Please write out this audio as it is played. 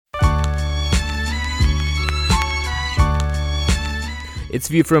It's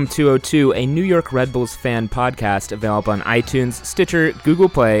View from 202, a New York Red Bulls fan podcast available on iTunes, Stitcher, Google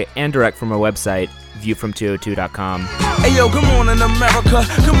Play, and direct from our website, viewfrom202.com. Hey yo, good morning America,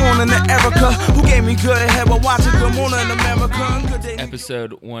 good morning to Erica, who gave me good head while watching Good Morning America. Good day.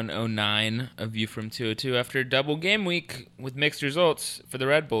 Episode 109 of View from 202 after a double game week with mixed results for the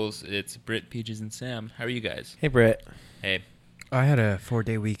Red Bulls. It's Brit, Peaches, and Sam. How are you guys? Hey, Brit. Hey. I had a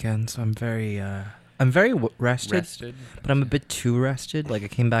 4-day weekend, so I'm very rested, but I'm a bit too rested. Like, I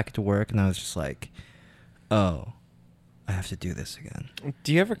came back to work, and I was just like, oh, I have to do this again.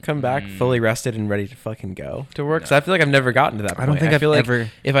 Do you ever come back fully rested and ready to fucking go to work? Because I feel like I've never gotten to that point. I don't think I've ever...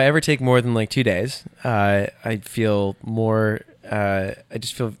 Like if I ever take more than like 2 days, I feel more... I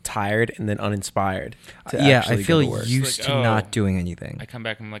just feel tired and then uninspired. I feel go to used like, to not doing anything. I come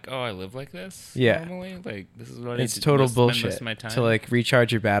back and I'm like, oh, I live like this normally? Like, this is what I need it's to total spend bullshit. most of my time. To like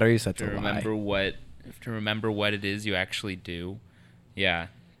recharge your batteries, that's to a lie. remember what it is you actually do. Yeah.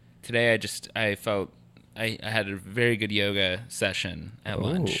 Today I felt I had a very good yoga session at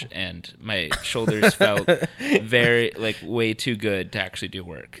lunch, and my shoulders felt very way too good to actually do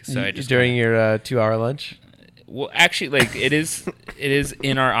work. So I just during your 2-hour lunch. Well, actually, it is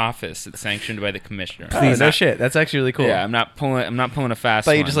in our office. It's sanctioned by the commissioner. Please, no shit. That's actually really cool. Yeah, I'm not pulling a fast.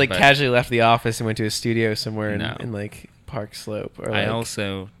 But you just casually left the office and went to a studio somewhere No. in like Park Slope. Or I like...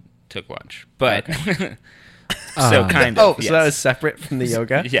 also took lunch, but so kind of. Oh, so that was separate from the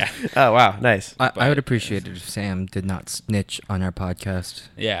yoga. Yeah. Oh wow, nice. I would appreciate it if Sam did not snitch on our podcast.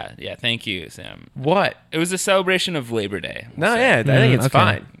 Yeah. Thank you, Sam. What? It was a celebration of Labor Day. No, yeah, I think it's okay.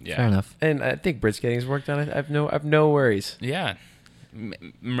 fine. Yeah. Fair enough. And I think Brit's getting his work done. I've no worries. Yeah.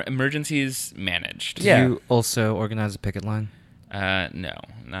 Emergencies managed. Did Yeah. you also organize a picket line? No,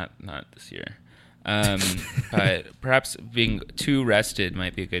 not this year. But perhaps being too rested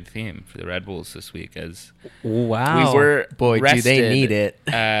might be a good theme for the Red Bulls this week, as Wow. we were rested. Do they need it.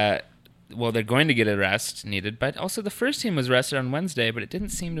 Well, they're going to get a rest needed, but also the first team was rested on Wednesday, but it didn't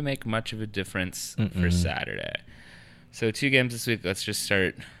seem to make much of a difference for Saturday. So 2 games this week. Let's just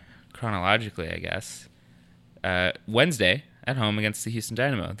start chronologically, I guess. Wednesday at home against the Houston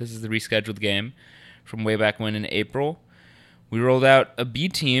Dynamo. This is the rescheduled game from way back when in April. We rolled out a B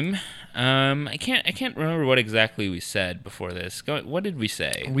team. I can't remember what exactly we said before this. What did we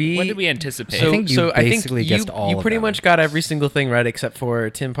say? What did we anticipate? I think you basically guessed all you of pretty them. much got every single thing right except for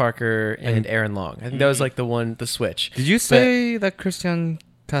Tim Parker and Aaron Long. I think that was like the switch. Did you say that Christian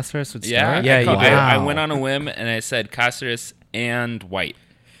Cáceres would start? Yeah, you did. I went on a whim and I said Cáceres and White.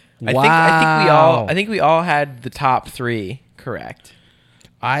 I think we all had the top 3 correct.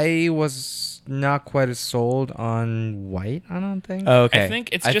 I was not quite as sold on White, I don't think. Oh, okay. I think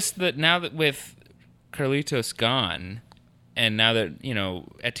it's just that now that with Carlitos gone, and now that,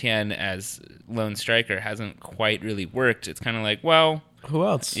 Etienne as lone striker hasn't quite really worked, it's kind of like, well... Who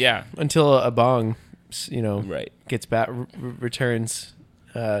else? Yeah. Until Abong, right. gets back, returns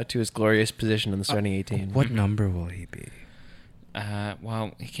to his glorious position in the starting 18. What number will he be?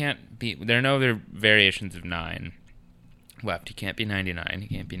 Well, he can't be... There are no other variations of 9 left. He can't be 99.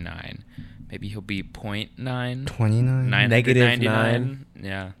 He can't be 9. Maybe he'll be 0.9. 29? Negative 9.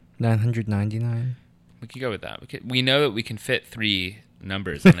 Yeah. 999? We could go with that. We know that we can fit 3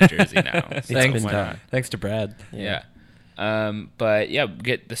 numbers on a jersey now. So Thanks, why not? thanks to Brad. Yeah. But yeah,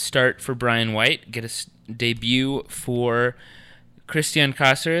 get the start for Brian White. Get a debut for Christian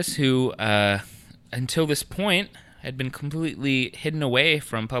Cáceres, who until this point had been completely hidden away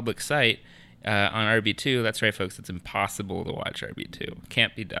from public sight on RB2. That's right, folks. It's impossible to watch RB2.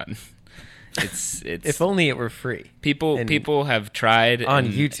 Can't be done. It's If only it were free. People have tried on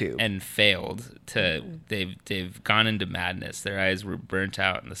YouTube and failed. They've gone into madness. Their eyes were burnt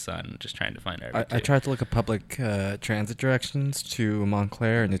out in the sun just trying to find RB2. I tried to look at public transit directions to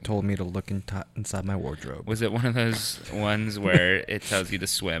Montclair, and it told me to look inside my wardrobe. Was it one of those ones where it tells you to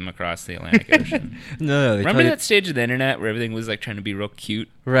swim across the Atlantic Ocean? No. Remember that stage of the internet where everything was like trying to be real cute?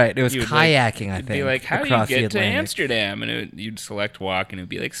 Right. It was You would, kayaking, I You'd think. be like, how do you across the get to Atlantic. Amsterdam? And you'd select walk, and it would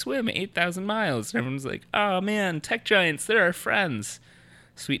be like, swim 8,000 miles. And everyone's like, oh man, tech giants, they're our friends.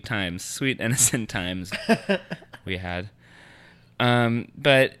 Sweet times, sweet innocent times we had.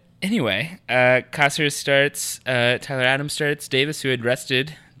 But anyway, Cáceres starts, Tyler Adams starts, Davis, who had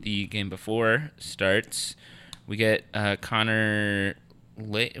rested the game before, starts. We get Connor...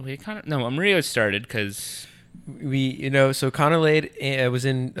 Amarillo started because... So Connor Lade was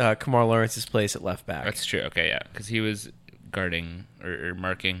in Kamar Lawrence's place at left back. That's true, okay, yeah, because he was guarding or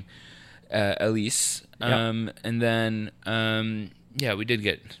marking Elise. Yep. And then... we did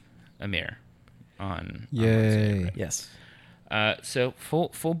get Amir on. Yay. On Yes. So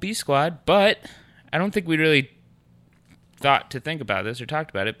full B squad, but I don't think we really thought to think about this or talked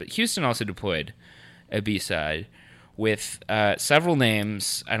about it, but Houston also deployed a B-side with several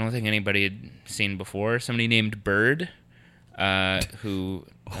names I don't think anybody had seen before. Somebody named Bird, who...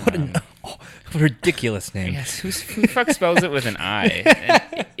 What a ridiculous name. Yes, who the fuck spells it with an I?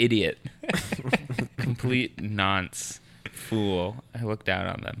 An idiot. Complete nonce. Fool. I looked down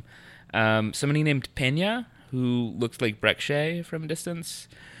on them. Somebody named Pena, who looked like Breck Shea from a distance.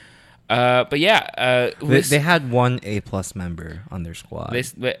 But yeah, they had one A+ member on their squad.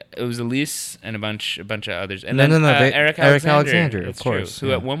 It was Elise and a bunch of others, and Eric Alexander, of course, true,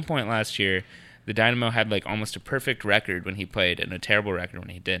 who at one point last year, the Dynamo had like almost a perfect record when he played and a terrible record when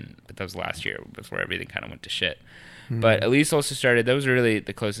he didn't. But that was last year before everything kind of went to shit. But Elise also started. That was really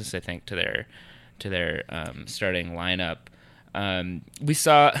the closest I think to their starting lineup. We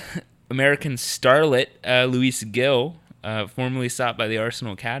saw American starlet Luis Gil, formerly sought by the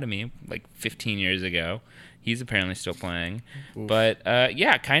Arsenal Academy like 15 years ago. He's apparently still playing. Oof. But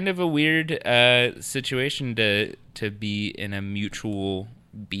yeah, kind of a weird situation to be in a mutual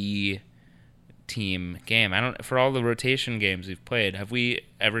B team game. For all the rotation games we've played, have we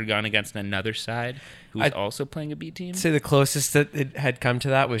ever gone against another side who's also playing a B team? I'd say the closest that it had come to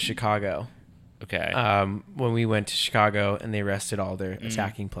that was Chicago. Okay. When we went to Chicago and they rested all their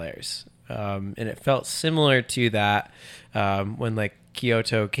attacking players. And it felt similar to that when like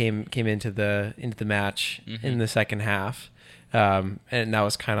Kyoto came into the match in the second half. And that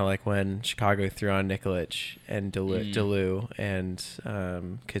was kind of like when Chicago threw on Nikolic and Delu and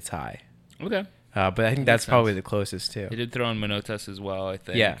Kitai. Okay. But I think that's probably the closest too. They did throw on Manotas as well, I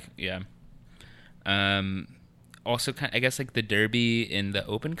think. Yeah. Also, I guess like the Derby in the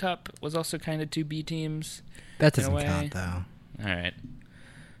Open Cup was also kind of two B teams. That doesn't count though. All right.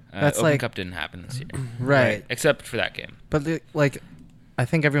 That's Open Cup didn't happen this year, right? Except for that game. But I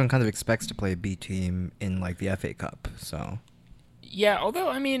think everyone kind of expects to play a B team in like the FA Cup. So. Yeah, although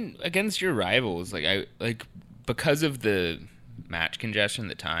I mean, against your rivals, because of the match congestion at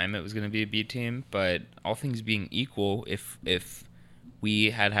the time, it was going to be a B team. But all things being equal, if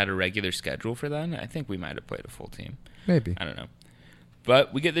we had a regular schedule for them, I think we might have played a full team. Maybe. I don't know.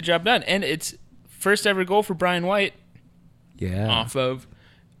 But we get the job done. And it's first ever goal for Brian White. Yeah. Off of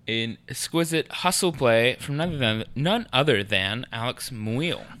an exquisite hustle play from none other than Alex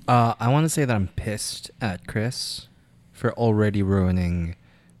Muil. I want to say that I'm pissed at Chris for already ruining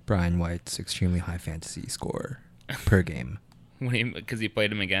Brian White's extremely high fantasy score per game. Because he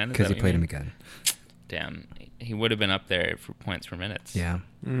played him again? Because he played him again. Damn. He would have been up there for points per minutes. Yeah.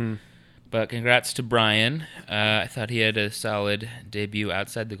 Mm. But congrats to Brian. I thought he had a solid debut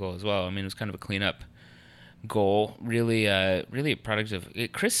outside the goal as well. I mean, it was kind of a cleanup goal. Really a product of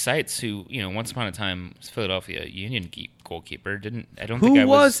Chris Seitz, who, once upon a time was Philadelphia Union goalkeeper. I don't think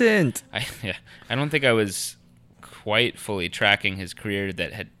I was quite fully tracking his career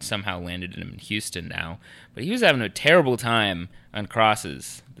that had somehow landed him in Houston now. But he was having a terrible time on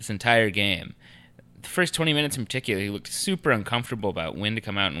crosses this entire game. The first 20 minutes in particular, he looked super uncomfortable about when to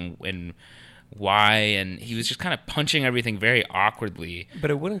come out and why, and he was just kind of punching everything very awkwardly. But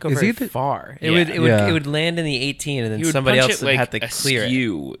it wouldn't go very far. It would land in the 18, and then somebody else would have to clear it.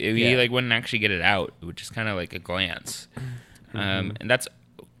 He wouldn't actually get it out. It would just kind of like a glance. And that's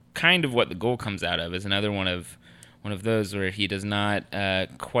kind of what the goal comes out of. Is another one of those where he does not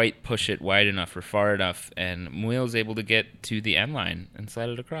quite push it wide enough or far enough, and Muil's able to get to the end line and slide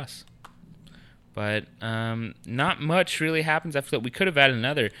it across. But not much really happens after that. We could have had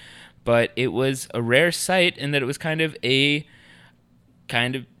another, but it was a rare sight in that it was kind of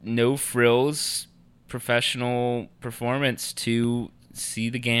no frills professional performance to see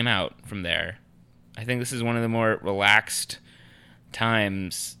the game out from there. I think this is one of the more relaxed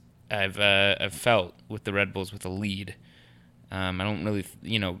times I've felt with the Red Bulls with a lead. I don't really,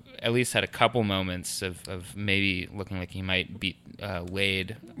 at least had a couple moments of maybe looking like he might beat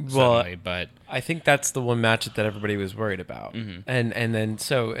Lade suddenly, but I think that's the one matchup that everybody was worried about. Mm-hmm. And then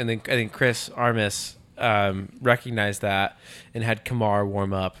I think Chris Armas recognized that and had Kamar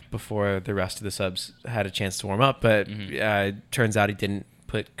warm up before the rest of the subs had a chance to warm up, but turns out he didn't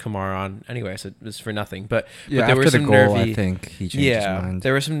put Kamar on anyway, so it was for nothing. But there were some nervy, I think he changed his mind.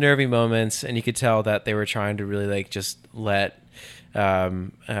 There were some nervy moments, and you could tell that they were trying to really just let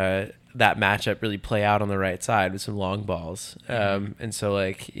that matchup really play out on the right side with some long balls. And so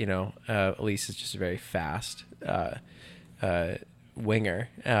Elise is just a very fast winger,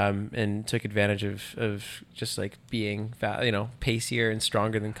 and took advantage of just being pacier and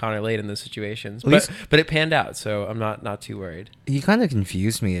stronger than Connor Lade in those situations. But it panned out, so I'm not too worried. He kind of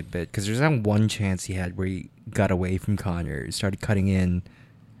confused me a bit because there's that one chance he had where he got away from Connor, started cutting in,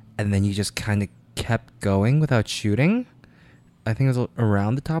 and then he just kind of kept going without shooting. I think it was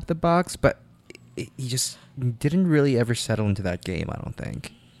around the top of the box, but he just didn't really ever settle into that game, I don't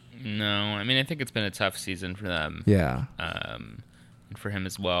think. No, I mean, I think it's been a tough season for them. Yeah. And for him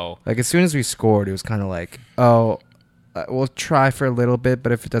as well. Like, as soon as we scored, it was kind of like, oh, we'll try for a little bit,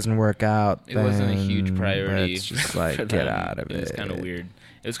 but if it doesn't work out, it wasn't a huge priority. It's just like, get out of it. It was kind of weird.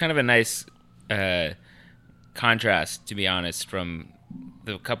 It was kind of a nice contrast, to be honest, from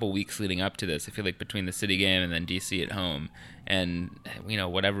the couple weeks leading up to this. I feel like between the City game and then DC at home, and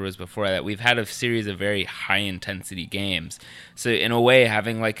whatever was before that, we've had a series of very high intensity games. So in a way,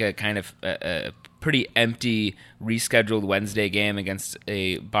 having like a kind of a pretty empty rescheduled Wednesday game against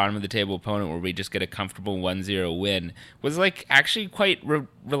a bottom of the table opponent where we just get a comfortable 1-0 win was like actually quite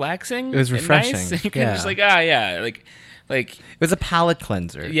relaxing. It was refreshing. And nice. You can just like like it was a palate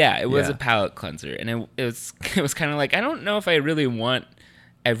cleanser. Yeah, it was a palate cleanser, and it was kind of like, I don't know if I really want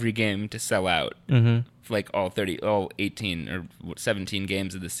every game to sell out. Mm-hmm. Like all 18 or 17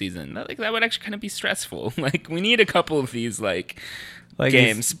 games of the season. That would actually kind of be stressful. Like, we need a couple of these like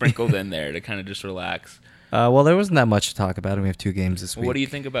games sprinkled in there to kind of just relax. Well, there wasn't that much to talk about, and we have 2 games this week. What do you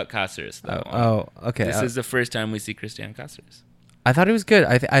think about Cáceres, though? Oh, okay. This is the first time we see Cristian Cáceres. I thought he was good.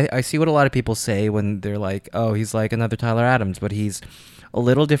 I see what a lot of people say when they're like, oh, he's like another Tyler Adams, but he's a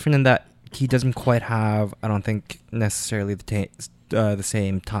little different in that he doesn't quite have, I don't think, necessarily the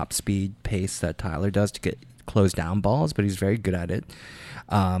same top speed pace that Tyler does to get close down balls, but he's very good at it.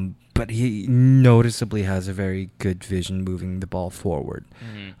 But he noticeably has a very good vision moving the ball forward.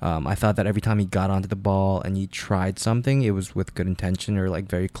 Mm-hmm. I thought that every time he got onto the ball and he tried something, it was with good intention or like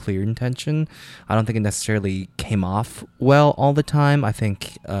very clear intention. I don't think it necessarily came off well all the time. I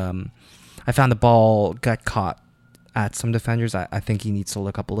think I found the ball got caught at some defenders. I think he needs to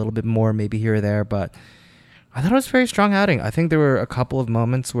look up a little bit more, maybe here or there, but I thought it was a very strong outing. I think there were a couple of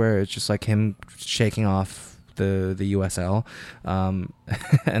moments where it's just like him shaking off the USL,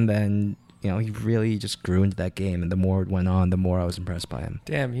 and then he really just grew into that game. And the more it went on, the more I was impressed by him.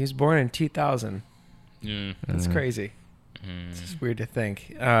 Damn, he was born in 2000. That's crazy. It's just weird to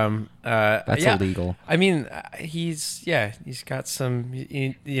think. That's illegal. I mean, he's got some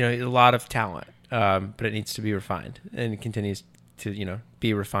a lot of talent, but it needs to be refined, and it continues to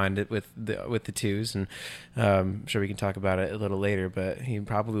be refined with the twos, and I'm sure we can talk about it a little later, but he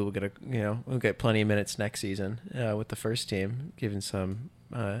probably will get will get plenty of minutes next season with the first team, given some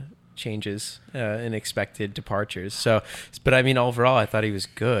changes and expected departures. So, but I mean, overall, I thought he was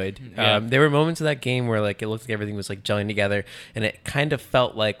good. Yeah. There were moments of that game where like it looked like everything was like gelling together, and it kind of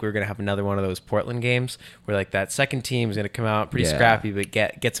felt like we were gonna have another one of those Portland games where like that second team is gonna come out pretty scrappy, but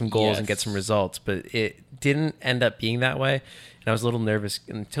get some goals and get some results. But it didn't end up being that way. And I was a little nervous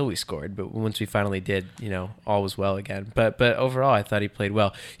until we scored, but once we finally did, all was well again. But overall, I thought he played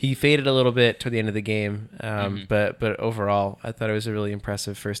well. He faded a little bit toward the end of the game, but overall, I thought it was a really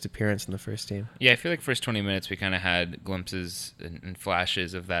impressive first appearance in the first team. Yeah, I feel like first 20 minutes we kind of had glimpses and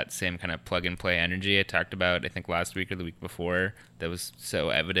flashes of that same kind of plug-and-play energy I talked about, I think, last week or the week before, that was so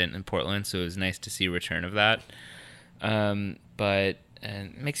evident in Portland, so it was nice to see a return of that. But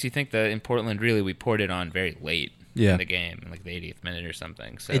it makes you think that in Portland, really, we poured it on very late. In the game, like the 80th minute or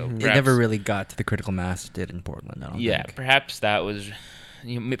something. So it never really got to the critical mass it did in Portland, I don't think. Perhaps that was...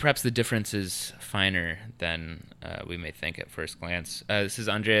 perhaps the difference is finer than we may think at first glance. This is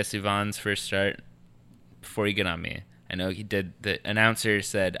Andreas Ivan's first start. Before you get on me, I know he did... The announcer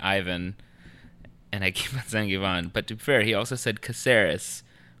said Ivan, and I keep on saying Ivan, but to be fair, he also said Cáceres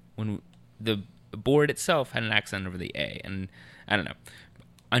when the board itself had an accent over the A, and I don't know.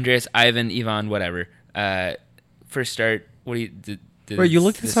 Andreas, Ivan, Ivan, whatever. First start, what do you... Wait, you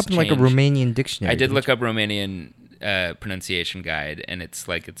looked this up in like a Romanian dictionary. I did look up Romanian pronunciation guide, and it's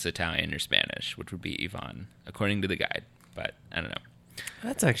like it's Italian or Spanish, which would be Ivan, according to the guide. But I don't know.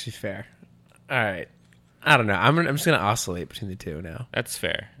 That's actually fair. All right. I don't know. I'm just going to oscillate between the two now. That's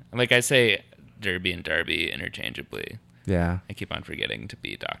fair. Like I say Derby and Derby interchangeably. Yeah. I keep on forgetting to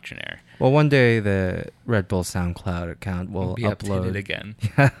be doctrinaire. Well, one day the Red Bull SoundCloud account will be upload updated again.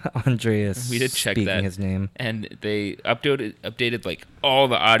 Andreas. We did check speaking that. His name, and they updated like all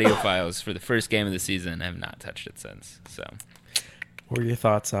the audio files for the first game of the season. I have not touched it since. So, what were your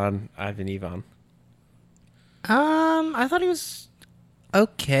thoughts on Ivan Ivan? I thought he was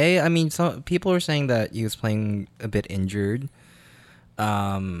okay. I mean, some people were saying that he was playing a bit injured.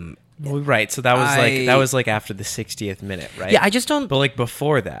 Well, right, so that was like after the 60th minute, right? Yeah, I just don't. But like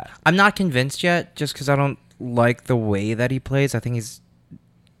before that, I'm not convinced yet, just because I don't like the way that he plays. I think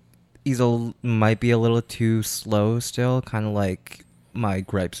might be a little too slow still, kind of like my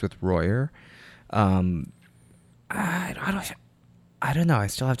gripes with Royer. I don't know. I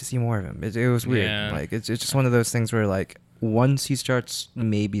still have to see more of him. It was weird. Yeah. Like it's just one of those things where like once he starts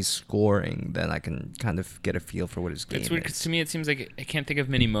maybe scoring, then I can kind of get a feel for what his game It's weird 'cause is. to me it seems like I can't think of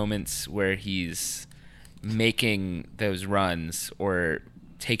many moments where he's making those runs or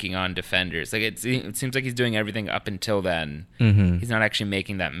taking on defenders. Like it seems like he's doing everything up until then. Mm-hmm. He's not actually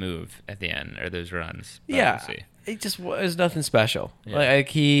making that move at the end or those runs. But Yeah, we'll see. it just was nothing special. Yeah. Like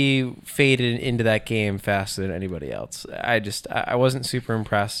he faded into that game faster than anybody else. I wasn't super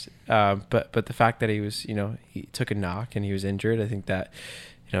impressed. But the fact that he was, he took a knock and he was injured, I think that,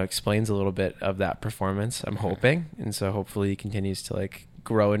 explains a little bit of that performance. I'm hoping, and so hopefully he continues to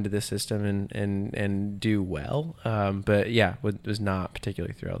grow into the system and do well. But yeah, was not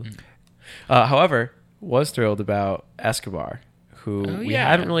particularly thrilled. However, was thrilled about Escobar, who we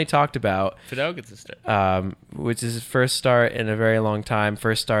hadn't really talked about. Fidel gets a start. Which is his first start in a very long time.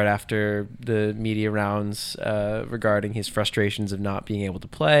 First start after the media rounds regarding his frustrations of not being able to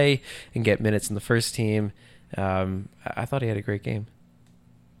play and get minutes in the first team. I thought he had a great game.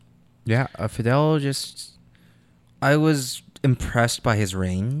 Yeah, Fidel I was impressed by his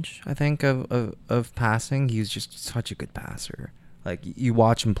range, I think, of passing. He's just such a good passer. Like, you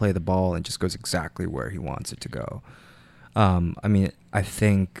watch him play the ball and it just goes exactly where he wants it to go. I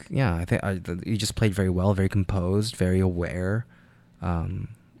think he just played very well, very composed, very aware. In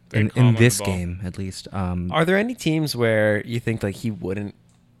this game, at least. Are there any teams where you think he wouldn't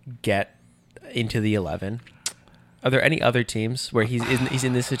get into the 11? Are there any other teams where he's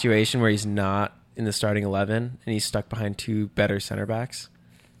in this situation where he's not in the starting 11 and he's stuck behind two better center backs?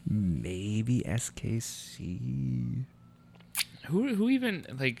 Maybe SKC. Who even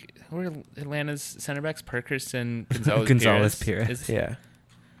who are Atlanta's center backs? Parkerson, Gonzalez Perez. Yeah.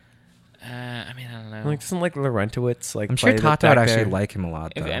 I don't know. Doesn't Laurentowicz I'm sure Tata would actually like him a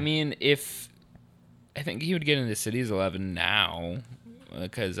lot. Though. If I think he would get into City's 11 now,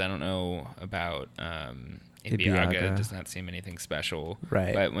 because I don't know about Ibiaga. Does not seem anything special.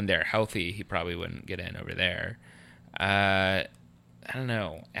 Right. But when they're healthy, he probably wouldn't get in over there. I don't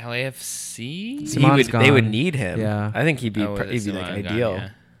know. LAFC? They would need him. Yeah. I think he'd be ideal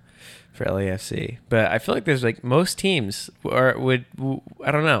for LAFC. But I feel like there's most teams would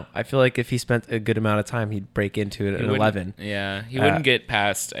I don't know. I feel like if he spent a good amount of time, he'd break into an 11. Yeah, he wouldn't get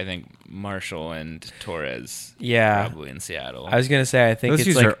past, I think, Marshall and Torres. Yeah, probably in Seattle. I was gonna say I think those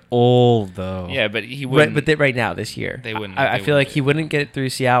dudes are old though. Yeah, but he wouldn't. But right now this year, they wouldn't. I feel like he wouldn't get it through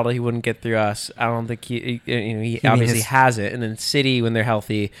Seattle. He wouldn't get through us. I don't think he obviously has it. And then City when they're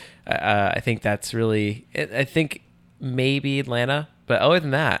healthy, I think that's really. I think maybe Atlanta, but other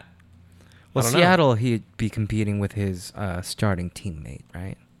than that. Well, Seattle, he'd be competing with his starting teammate,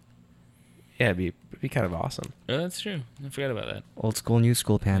 right? Yeah, it'd be kind of awesome. Oh, that's true. I forgot about that. Old school, new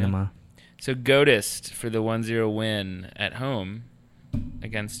school, Panama. Yeah. So, Goatist for the 1-0 win at home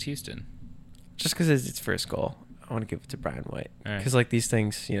against Houston. Just because it's its first goal, I want to give it to Brian White. Because right. These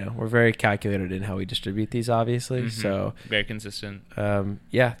things, we're very calculated in how we distribute these, obviously. Mm-hmm. So very consistent.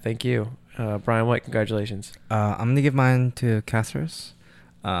 Yeah, thank you. Brian White, congratulations. I'm going to give mine to Cáceres.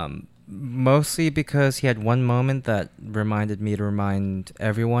 Mostly because he had one moment that reminded me to remind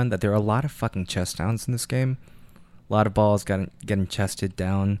everyone that there are a lot of fucking chest downs in this game. A lot of balls getting chested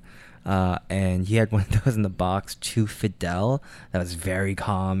down. And he had one of those in the box to Fidel that was very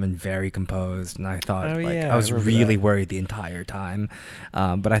calm and very composed. And I thought, I was really worried the entire time.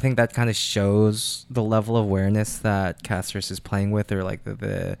 But I think that kind of shows the level of awareness that Cáceres is playing with, or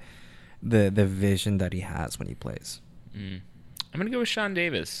the vision that he has when he plays. I'm going to go with Sean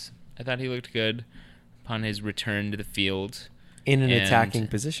Davis. I thought he looked good upon his return to the field. In an attacking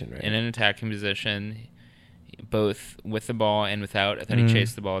position, right? In an attacking position, both with the ball and without. I thought he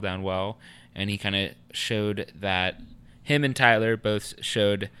chased the ball down well, and he kind of showed that him and Tyler both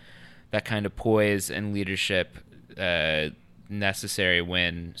showed that kind of poise and leadership necessary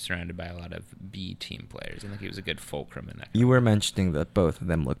when surrounded by a lot of B team players. I think he was a good fulcrum in that. You were mentioning that both of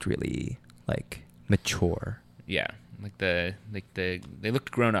them looked really mature. Yeah. They looked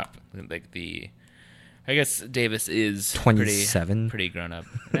grown up. I guess Davis is 27, pretty grown up.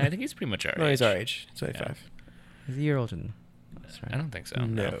 I think he's pretty much our age. No, he's our age. 25. Yeah. He's a year older than us, right? I don't think so.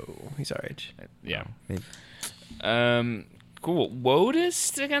 No, he's our age. Yeah. Maybe. Cool.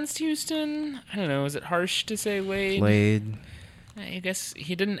 Woes against Houston. I don't know. Is it harsh to say Wade? Wade. I guess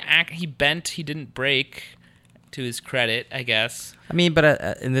he didn't act. He bent. He didn't break. To his credit, I guess.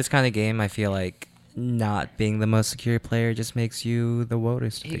 But in this kind of game, I feel like not being the most secure player just makes you the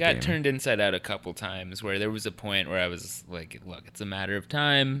wotest. He got turned inside out a couple times where there was a point where I was like, look, it's a matter of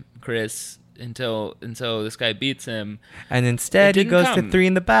time, Chris, until this guy beats him. And instead he goes to 3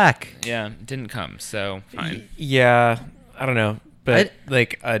 in the back. Yeah, it didn't come, so fine. Yeah, I don't know. But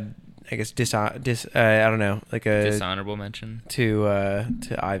I guess I don't know, like a Dishonorable mention to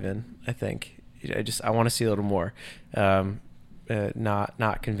Ivan. I think I want to see a little more.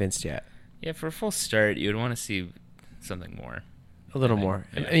 Not convinced yet. Yeah, for a full start, you would want to see something more. A little more.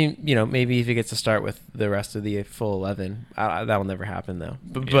 Yeah. I mean, maybe if he gets to start with the rest of the full 11, that'll never happen though.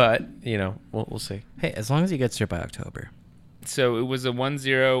 But we'll see. Hey, as long as he gets here by October. So it was a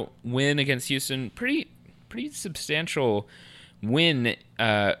 1-0 win against Houston. Pretty substantial win,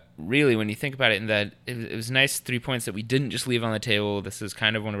 really, when you think about it. In that it was nice 3 points that we didn't just leave on the table. This is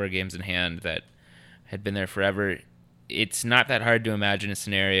kind of one of our games in hand that had been there forever. It's not that hard to imagine a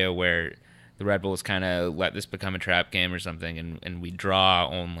scenario where the Red Bulls kind of let this become a trap game or something, and we draw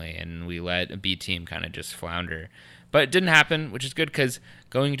only, and we let a B team kind of just flounder. But it didn't happen, which is good, because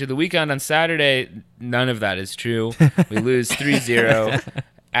going into the weekend on Saturday, none of that is true. We lose 3-0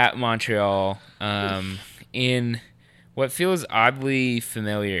 at Montreal in what feels oddly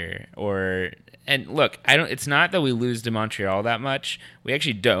familiar. And look, it's not that we lose to Montreal that much. We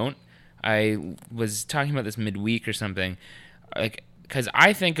actually don't. I was talking about this midweek or something, because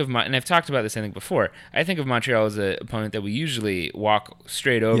I think of and I've talked about this I think before. I think of Montreal as an opponent that we usually walk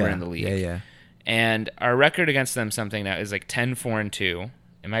straight over in the league. Yeah. And our record against them something now is like 10-4-2.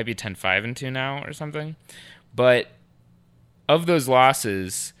 It might be 10-5-2 now or something. But of those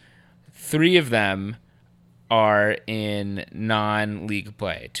losses, 3 of them are in non-league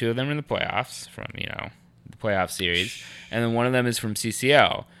play. 2 of them are in the playoffs from the playoff series, and then 1 of them is from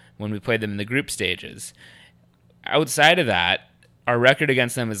CCL, when we played them in the group stages. Outside of that, our record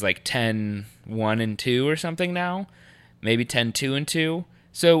against them is like 10-1-2 or something now, maybe 10-2-2.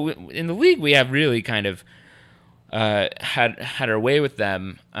 So in the league, we have really kind of had our way with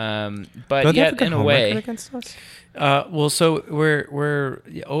them, but yet in a way, against us? So we're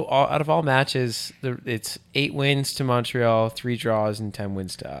out of all matches, it's 8 wins to Montreal, 3 draws, and 10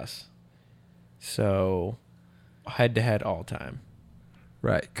 wins to us. So head to head all time.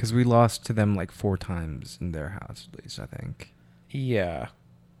 Right, because we lost to them like 4 times in their house, at least, I think. Yeah.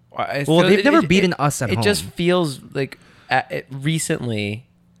 They've never beaten us at home. It just feels like recently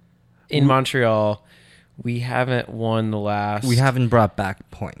in Montreal, we haven't won the last. We haven't brought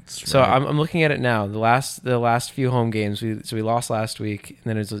back points. Right? So I'm looking at it now. The last few home games, we lost last week, and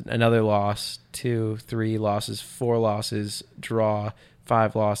then there's another loss, 2, 3 losses, 4 losses, draw,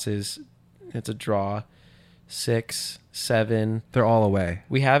 5 losses. It's a draw. 6, 7. They're all away.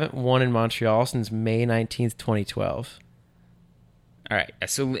 We haven't won in Montreal since May 19th, 2012. All right.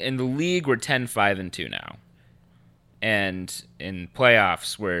 So in the league, we're 10-5-2 now. And in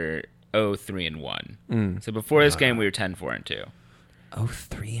playoffs, we're 0-3-1. So before this game, we were 10-4-2.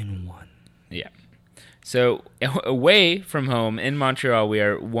 0-3-1. Yeah. So away from home in Montreal, we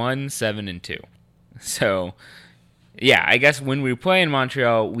are 1-7-2. So, yeah, I guess when we play in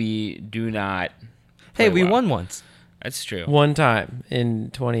Montreal, we do not. Hey, we well. won once. That's true. One time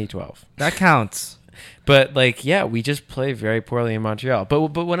in 2012. That counts. But we just play very poorly in Montreal. But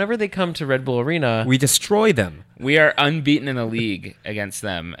whenever they come to Red Bull Arena, we destroy them. We are unbeaten in the league against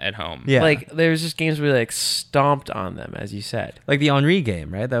them at home. Yeah. There's just games where we stomped on them, as you said. Like the Henry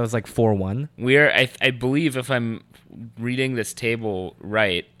game, right? That was 4-1. We are, I believe, if I'm reading this table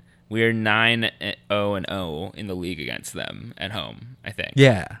right, we are 9-0-0 in the league against them at home, I think.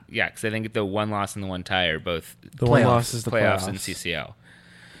 Yeah. Yeah, because I think the 1 loss and the 1 tie are both The one loss is the playoffs and CCL.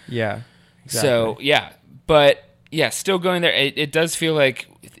 Yeah. Exactly. So, yeah. But, yeah, still going there. It does feel like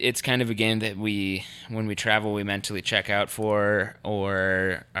it's kind of a game that when we travel, we mentally check out for,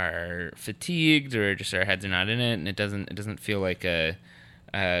 or are fatigued, or just our heads are not in it, and it doesn't feel like a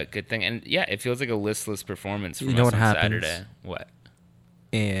good thing. And, yeah, it feels like a listless performance from us on Saturday. What?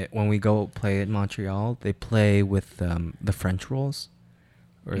 When we go play at Montreal, they play with the French rules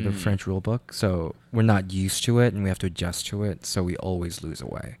or the French rule book. So we're not used to it, and we have to adjust to it. So we always lose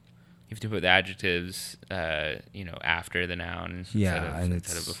away. You have to put the adjectives, after the noun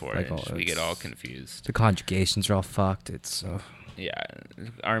instead of before it. We get all confused. The conjugations are all fucked. Yeah,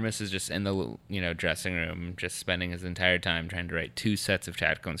 Armis is just in the dressing room, just spending his entire time trying to write 2 sets of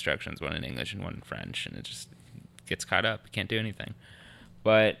tactical instructions, one in English and one in French, and it just gets caught up. He can't do anything.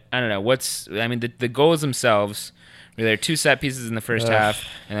 But I don't know the goals themselves. There are 2 set pieces in the first half,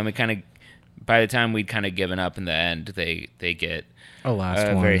 and then by the time we'd kind of given up in the end, they get a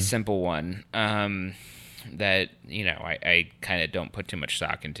very simple one that I kind of don't put too much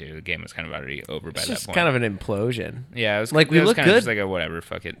stock into. The game was kind of already over by that point. It's kind of an implosion. Yeah, it was we look kind good. of just like whatever,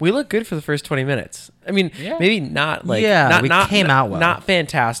 fuck it. We look good for the first 20 minutes. I mean, maybe not we came out well. Not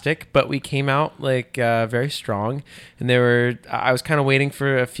fantastic, but we came out very strong. And I was kind of waiting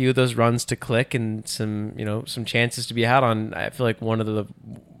for a few of those runs to click and some chances to be had on. I feel like one of the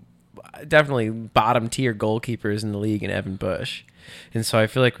definitely bottom tier goalkeepers in the league in Evan Bush. And so I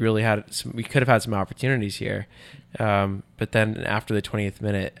feel like we could have had some opportunities here. But then after the 20th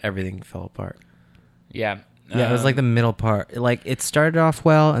minute, everything fell apart. Yeah. Yeah, it was like the middle part. Like, it started off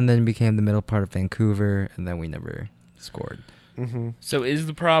well and then became the middle part of Vancouver, and then we never scored. Mm-hmm. So is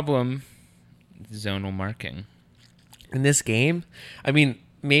the problem zonal marking? In this game, I mean,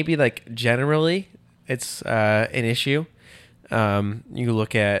 maybe like generally it's an issue. You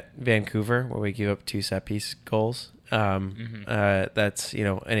look at Vancouver where we give up 2 set piece goals. That's,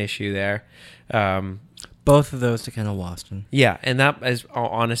 an issue there. Both of those to Kendall Waston. Yeah, and that is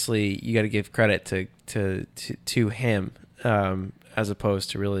honestly, you got to give credit to him as opposed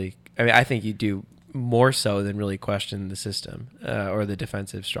to really. I mean, I think you do more so than really question the system or the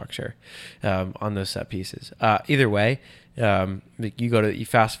defensive structure on those set pieces. Either way, you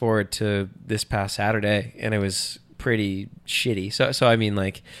fast forward to this past Saturday, and it was pretty shitty. So I mean,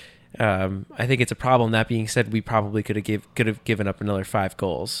 like, I think it's a problem. That being said, we probably could have given up another 5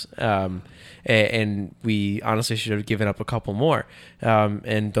 goals, and we honestly should have given up a couple more,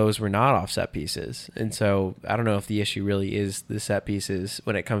 and those were not off set pieces. And so I don't know if the issue really is the set pieces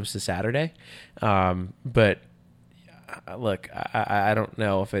when it comes to Saturday, but look, I don't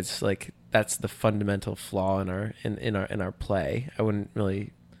know if it's like that's the fundamental flaw in our play. I wouldn't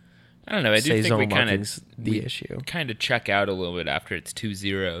really. I don't know. I do think we kind of check out a little bit after it's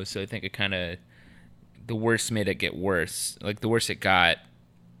 2-0. So I think the worst made it get worse. Like the worse it got,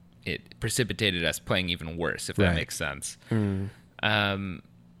 it precipitated us playing even worse, if that makes sense.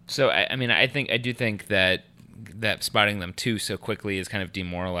 So I do think that spotting them 2 so quickly is kind of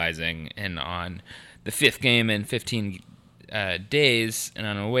demoralizing. And on the 5th game in 15 days, and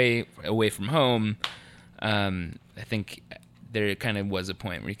on away from home, I think there kind of was a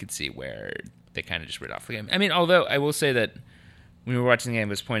point where you could see where they kind of just writ off the game. I mean, although I will say that when we were watching the game,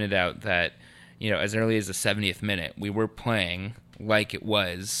 it was pointed out that, as early as the 70th minute, we were playing like it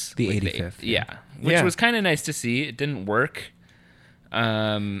was the 85th. Which was kind of nice to see. It didn't work. We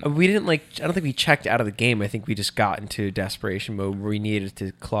didn't I don't think we checked out of the game. I think we just got into desperation mode where we needed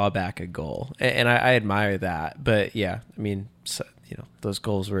to claw back a goal. And I admire that. But yeah, I mean, those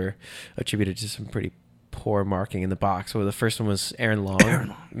goals were attributed to some pretty poor marking in the box. So the first one was Aaron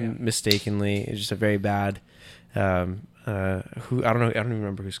Long, mistakenly. It was just a very bad. Who I don't even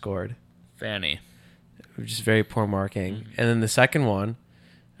remember who scored. Fanny. Just very poor marking. And then the second one,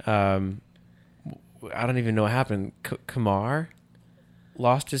 I don't even know what happened. Kamar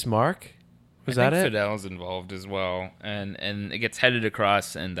lost his mark. Was that it? Fidel's involved as well, and it gets headed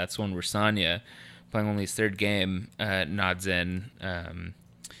across, and that's when Rasanya, playing only his 3rd game, nods in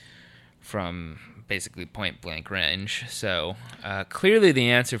from basically point blank range. So clearly the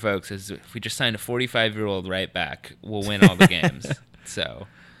answer, folks, is if we just sign a 45-year-old right back, we'll win all the games. So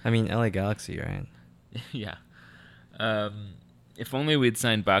I mean, LA Galaxy, right? Yeah. If only we'd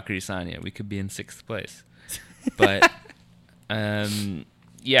signed Bakary Sagna, we could be in 6th place. But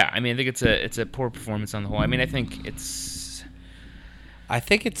yeah, I mean, I think it's a poor performance on the whole. I mean, I think it's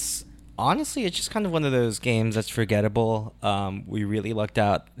honestly, it's just kind of one of those games that's forgettable. We really lucked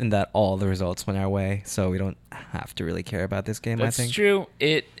out in that all the results went our way, so we don't have to really care about this game. That's I think true.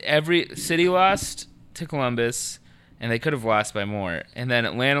 Every city lost to Columbus, and they could have lost by more. And then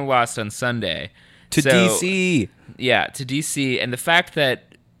Atlanta lost on Sunday to DC. Yeah, to DC, and the fact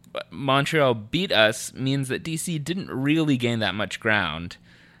that Montreal beat us means that DC didn't really gain that much ground.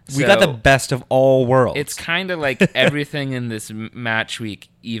 We got the best of all worlds. It's kind of like everything in this match week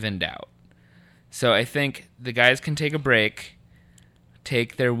evened out. So I think the guys can take a break,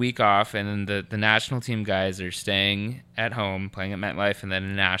 take their week off, and then the national team guys are staying at home, playing at MetLife, and then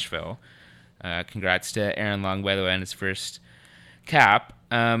in Nashville. Congrats to Aaron Long, by the way, on his first cap.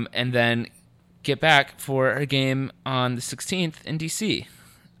 And then get back for a game on the 16th in DC.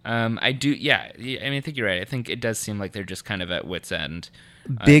 I mean, I think you're right. I think it does seem like they're just kind of at wit's end.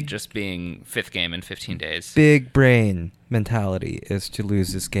 Just being 5th game in 15 days. Big brain mentality is to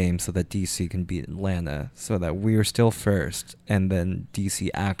lose this game so that DC can beat Atlanta, so that we're still first, and then DC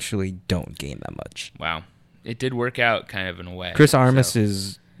actually don't gain that much. Wow. It did work out kind of in a way. Chris Armas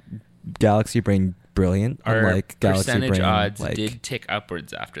is Galaxy brain brilliant. Our unlike Galaxy percentage brain, odds did tick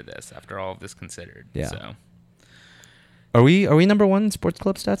upwards after this, after all of this considered. Yeah. So. Are we number 1 in sports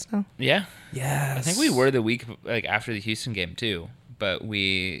club stats now? Yeah. Yes. I think we were the week after the Houston game too, but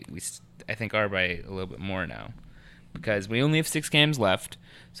I think are by a little bit more now, because we only have 6 games left.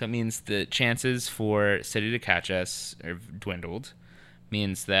 So it means the chances for City to catch us have dwindled.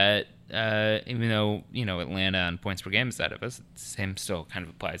 Means that even though Atlanta on points per game is ahead of us, the same still kind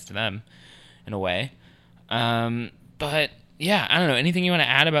of applies to them in a way. But Yeah, I don't know. Anything you want to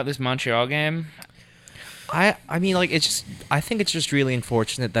add about this Montreal game? I mean, like, I think it's just really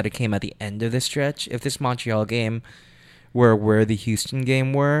unfortunate that it came at the end of this stretch. If this Montreal game were where the Houston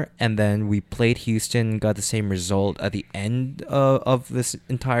game were, and then we played Houston, got the same result at the end of this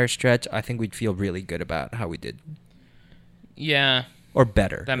entire stretch, I think we'd feel really good about how we did. Yeah. Or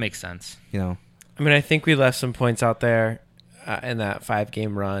better. That makes sense. You know? I mean, I think we left some points out there in that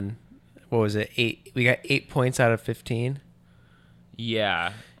 5-game run. What was it? 8. We got 8 points out of 15.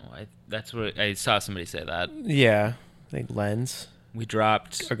 Yeah. That's what I saw somebody say that. Yeah. I think Lens. We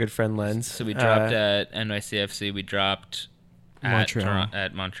dropped. Our good friend Lens. So we dropped at NYCFC. We dropped Montreal.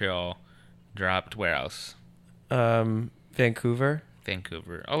 At Montreal. Dropped where else? Vancouver.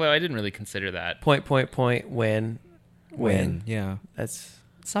 Although I didn't really consider that. Point, win. Yeah. That's...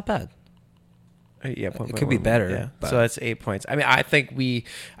 It's not bad. Yeah, it could be better. Yeah. But. So that's 8 points. I mean, I think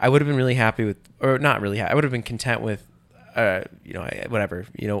I would have been really happy with, or not really happy. I would have been content with, whatever.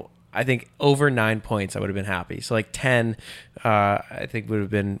 I think over 9 points, I would have been happy. So like 10, I think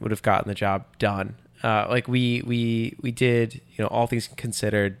would have gotten the job done. Like we did, all things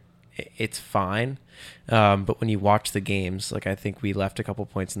considered, it's fine. But when you watch the games, like I think we left a couple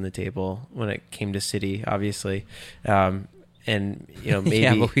points on the table when it came to City, obviously. And maybe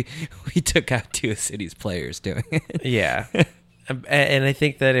yeah, but we took out 2 of City's players doing it. Yeah, and I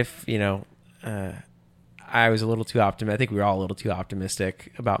think that if I was a little too optimistic. I think we were all a little too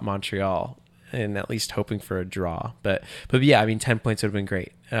optimistic about Montreal and at least hoping for a draw. But yeah, I mean, 10 points would have been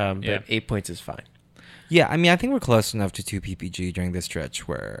great. But 8 points is fine. Yeah, I mean, I think we're close enough to 2 PPG during this stretch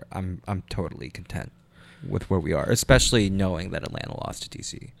where I'm totally content with where we are, especially knowing that Atlanta lost to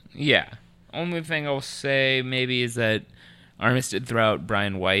DC. Yeah. Only thing I'll say maybe is that Armis did throw out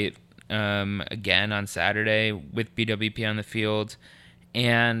Brian White again on Saturday with BWP on the field.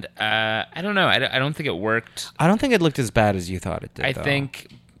 And I don't know. I don't think it worked. I don't think it looked as bad as you thought it did. I think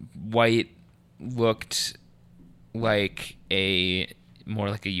White looked like more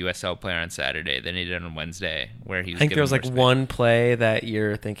like a USL player on Saturday than he did on Wednesday, where he was. I think there was like one play that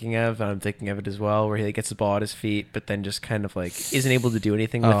you're thinking of, and I'm thinking of it as well, where he gets the ball at his feet, but then just kind of like isn't able to do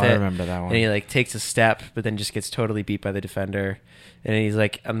anything with it. I remember that one. And he like takes a step, but then just gets totally beat by the defender. And he's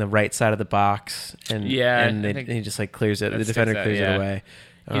like on the right side of the box, and he just like clears it. The defender clears it away.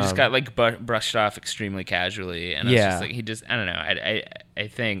 He just got like brushed off extremely casually, and I don't know. I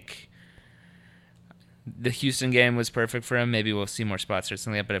think the Houston game was perfect for him. Maybe we'll see more spots or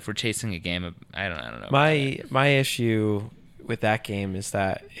something like that. But if we're chasing a game, I don't know. My issue with that game is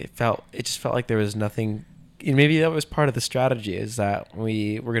that it just felt like there was nothing. And maybe that was part of the strategy, is that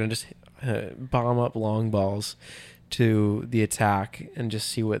we were gonna just bomb up long balls to the attack and just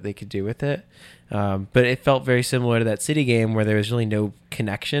see what they could do with it. But it felt very similar to that City game where there was really no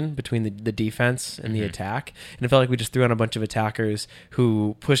connection between the defense and the attack. And it felt like we just threw on a bunch of attackers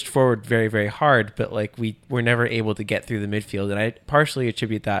who pushed forward very, very hard, but like we were never able to get through the midfield. And I partially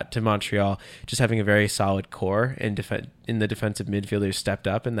attribute that to Montreal just having a very solid core and in the defensive midfielders stepped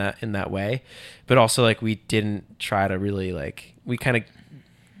up in that way. But also like we didn't try to really we kind of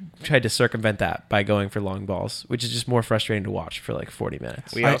tried to circumvent that by going for long balls, which is just more frustrating to watch for like 40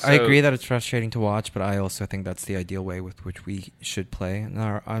 minutes. I agree that it's frustrating to watch, but I also think that's the ideal way with which we should play on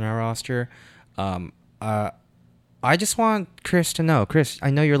our roster. I just want Chris to know. Chris, I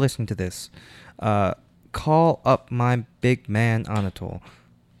know you're listening to this. Call up my big man Anatol.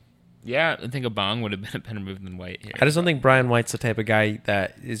 Yeah, I think a Bong would have been a better move than White here. I just don't think Brian White's the type of guy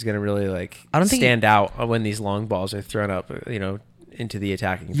that is going to really stand out when these long balls are thrown up, into the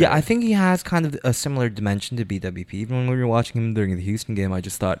attacking phase. Yeah, I think he has kind of a similar dimension to BWP. Even when we were watching him during the Houston game, I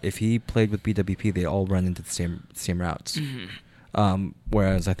just thought if he played with BWP, they all run into the same routes. Mm-hmm.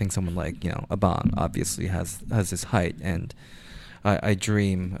 Whereas I think someone like Abang obviously has his height, and I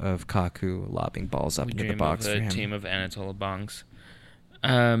dream of Kaku lobbing balls up into the box for him. Team of Anatol Abangs.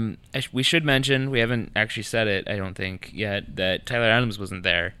 We should mention, we haven't actually said it, I don't think yet, that Tyler Adams wasn't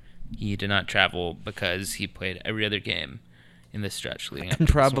there. He did not travel because he played every other game in this stretch leading up and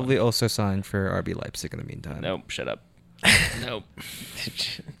to probably also signed for RB Leipzig in the meantime. Nope, shut up. Nope.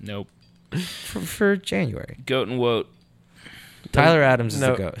 Nope. For January. Goat and Woat. Tyler Adams is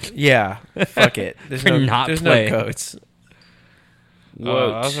the goat. Yeah, fuck it. There's no goats.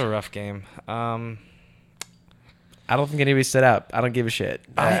 Woat. That was a rough game. I don't think anybody stood out. I don't give a shit.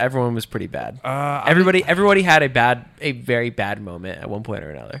 Everyone was pretty bad. Everybody had a very bad moment at one point or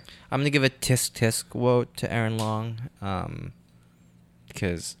another. I'm gonna give a tisk vote to Aaron Long,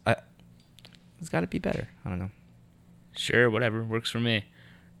 because it's got to be better. I don't know. Sure, whatever works for me.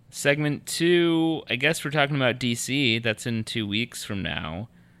 Segment 2. I guess we're talking about DC. That's in 2 weeks from now.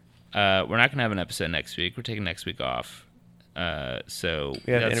 We're not gonna have an episode next week. We're taking next week off. So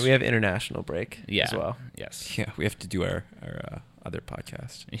we have international break as well. Yes. Yeah, we have to do our other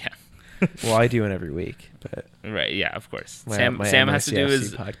podcast. Yeah. Well, I do one every week, but Right. Yeah. Of course. My Sam has to do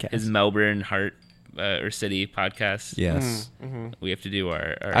NYCFC podcast. his Melbourne Heart or City podcast. Yes. We have to do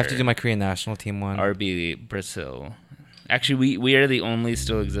our I have to do my Korean national team one. RB Brazil. Actually, we are the only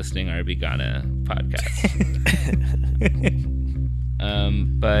still existing RB Ghana podcast.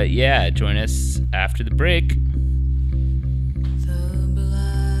 But yeah, join us after the break. The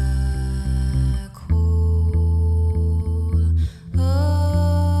black hole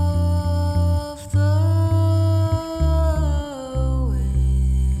of the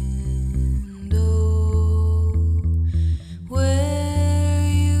window where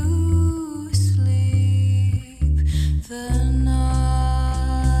you sleep, the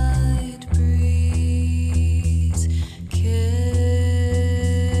night breeze carries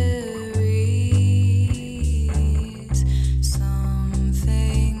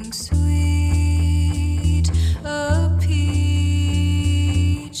something sweet, a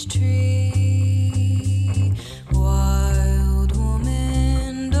peach tree. Wild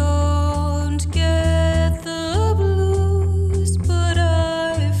woman, don't get the blues, but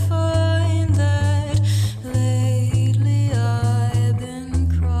I find that lately I've been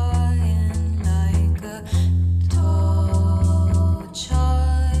crying like a tall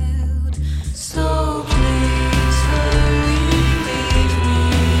child. So please hurry, leave me,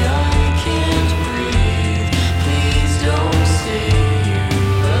 I can't breathe. Please don't say you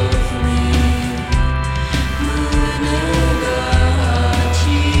love me. Munaga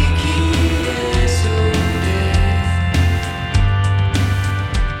chiki esode.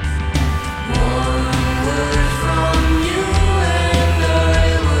 One word from you and I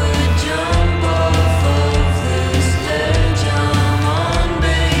would jump off of this ledge I'm on,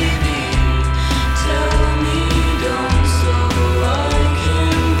 baby. Tell me don't, so I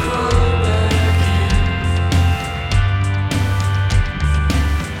can crawl back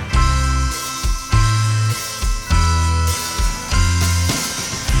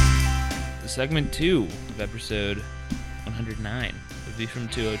Segment 2 of episode 109 would be from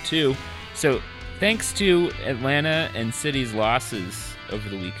 202. So, thanks to Atlanta and City's losses over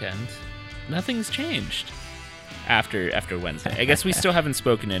the weekend, nothing's changed after Wednesday. I guess we still haven't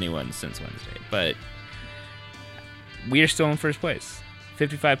spoken to anyone since Wednesday, but we are still in first place.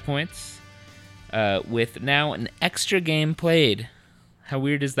 55 points, with now an extra game played. How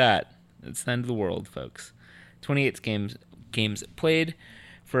weird is that? It's the end of the world, folks. 28 games played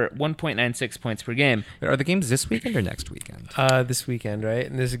for 1.96 points per game. Are the games this weekend or next weekend? this weekend, right?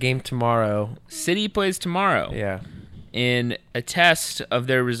 And there's a game tomorrow. City plays tomorrow. Yeah. In a test of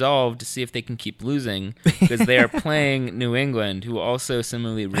their resolve to see if they can keep losing, because they are playing New England, who also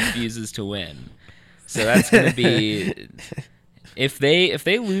similarly refuses to win. So that's going to be if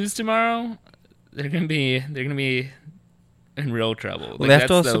they lose tomorrow, they're going to be in real trouble. Well, they have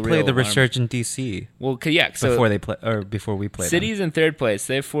to also play the resurgent DC. Well, yeah. So before we play. City's in third place.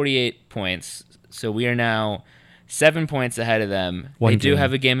 They have 48 points. So we are now 7 points ahead of them. They do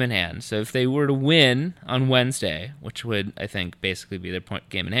have a game in hand. So if they were to win on Wednesday, which would, I think, basically be their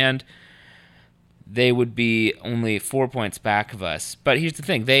game in hand, they would be only 4 points back of us. But here's the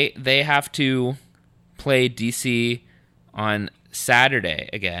thing. They have to play DC on Saturday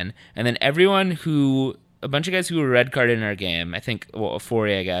again. And then a bunch of guys who were red carded in our game, I think, well,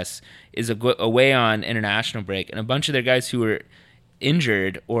 Euphoria, I guess, is away on international break. And a bunch of their guys who were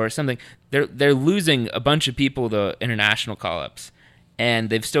injured or something, they're losing a bunch of people to international call-ups,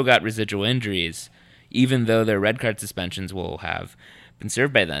 and they've still got residual injuries, even though their red card suspensions will have been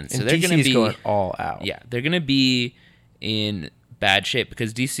served by then. So And they're going to be going all out. Yeah, they're going to be in bad shape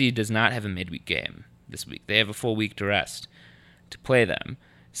because DC does not have a midweek game this week. They have a full week to rest to play them.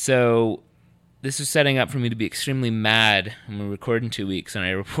 So this is setting up for me to be extremely mad when we record in 2 weeks and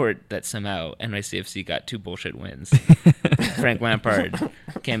I report that somehow NYCFC got 2 bullshit wins. Frank Lampard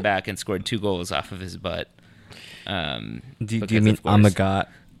came back and scored 2 goals off of his butt. Do you mean Amagat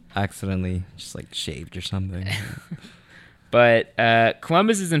accidentally just like shaved or something? But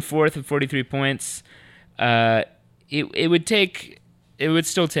Columbus is in 4th with 43 points. It would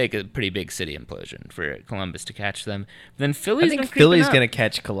still take a pretty big city implosion for Columbus to catch them. But then Philly's going to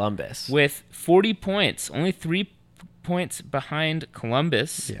catch Columbus with 40 points, only 3 points behind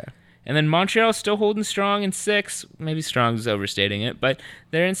Columbus. Yeah. And then Montreal still holding strong in 6th. Maybe strong is overstating it, but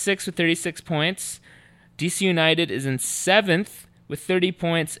they're in 6th with 36 points. DC United is in 7th with 30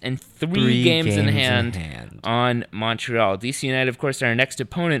 points and 3 games in hand on Montreal. DC United, of course, are our next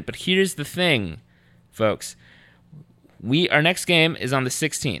opponent, but here's the thing, folks. Our next game is on the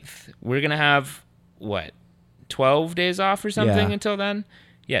 16th. We're going to have, 12 days off or something Yeah. until then.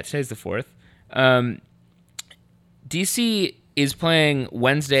 Yeah, today's the 4th. DC is playing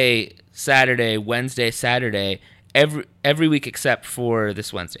Wednesday, Saturday every week except for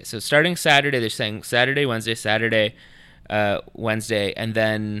this Wednesday. So starting Saturday, they're saying Saturday, Wednesday, Wednesday, and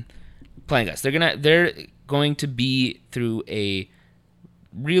then playing us. They're going to be through a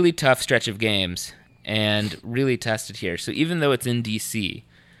really tough stretch of games and really tested here. So even though it's in DC,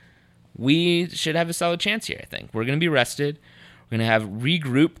 we should have a solid chance here, I think. We're going to be rested. We're going to have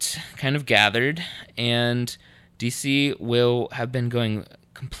regrouped, kind of gathered, and DC will have been going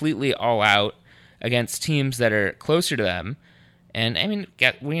completely all out against teams that are closer to them. And, I mean,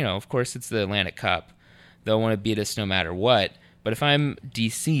 of course, it's the Atlantic Cup. They'll want to beat us no matter what. But if I'm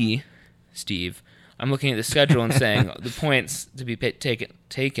DC, Steve, I'm looking at the schedule and saying the points to be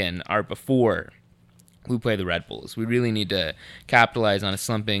taken are before we play the Red Bulls. We really need to capitalize on a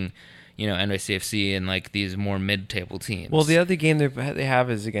slumping, NYCFC and like these more mid-table teams. Well, the other game they have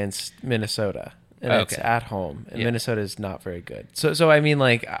is against Minnesota, and it's at home, and Minnesota is not very good. So I mean,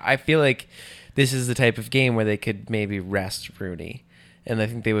 like, I feel like this is the type of game where they could maybe rest Rooney, and I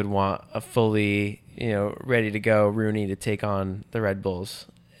think they would want a fully, ready to go Rooney to take on the Red Bulls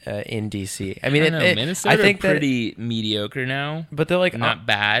in DC. I mean, Minnesota I think pretty mediocre now, but they're like not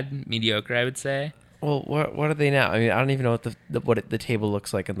bad, mediocre, I would say. Well, what are they now? I mean, I don't even know what the table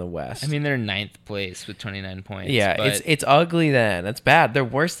looks like in the West. I mean, they're 9th place with 29 points. Yeah, but it's ugly. Then that's bad. They're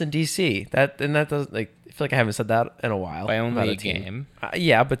worse than DC. That doesn't, like, I feel like I haven't said that in a while. by only about a team. game.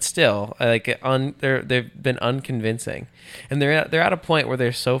 Yeah, but still, they've been unconvincing, and they're at a point where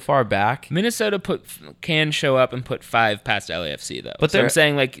they're so far back. Minnesota can show up and put 5 past LAFC though. But so I'm they're-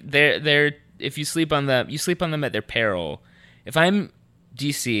 saying, like, they're if you sleep on them at their peril. If I'm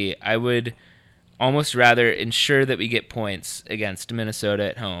DC, I would almost rather ensure that we get points against Minnesota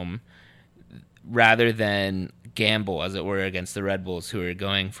at home rather than gamble, as it were, against the Red Bulls, who are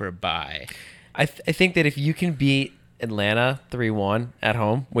going for a bye. I think that if you can beat Atlanta 3-1 at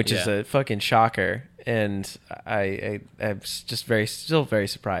home, which is Yeah. a fucking shocker, and I'm just still very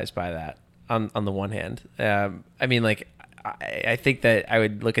surprised by that. On the one hand, I mean, like, I think that I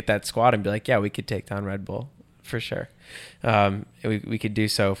would look at that squad and be like, yeah, we could take down Red Bull for sure. We could do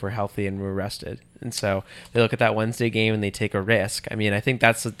so if we're healthy and we're rested. And so they look at that Wednesday game and they take a risk. I mean, I think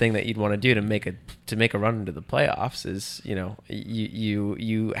that's the thing that you'd want to do to make a run into the playoffs is, you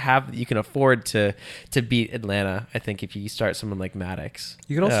can afford to beat Atlanta. I think if you start someone like Maddox,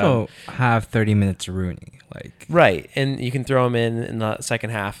 You could also have 30 minutes of Rooney, like right, and you can throw him in the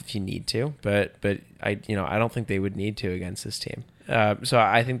second half if you need to. But I don't think they would need to against this team. So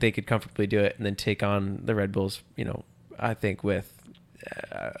I think they could comfortably do it and then take on the Red Bulls. I think with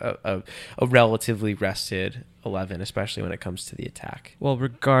a relatively rested 11, especially when it comes to the attack. Well,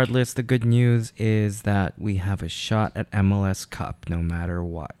 regardless, the good news is that we have a shot at MLS Cup no matter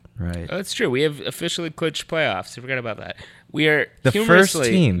what, right? Oh, that's true. We have officially clinched playoffs. I forgot about that. We are The first humorously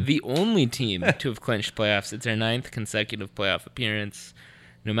team. the only team to have clinched playoffs. It's our 9th consecutive playoff appearance.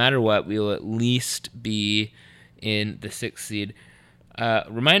 No matter what, we will at least be in the 6th seed.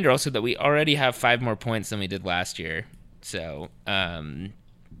 Reminder also that we already have 5 more points than we did last year. So I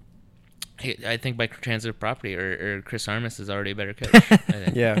think by transitive property, or Chris Armas is already a better coach. I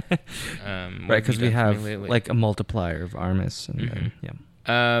think. Yeah. Right, because we have lately. like a multiplier of Armas. And then, yeah.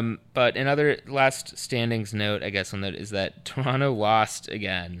 But another last standings note, I guess, on that is that Toronto lost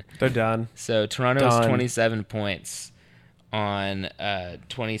again. They're done. So Toronto has Done. 27 points on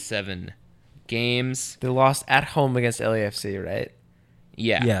 27 games. They lost at home against LAFC, right?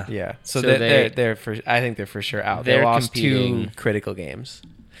 Yeah. Yeah. Yeah. So, So I think they're for sure out. They they're lost competing 2 critical games.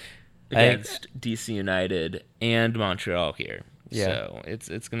 Against DC United and Montreal here. Yeah. So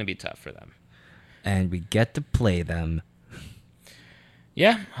it's going to be tough for them. And we get to play them.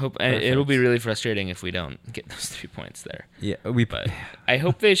 Yeah. It'll be Perfect. really frustrating if we don't get those 3 points there. Yeah, But I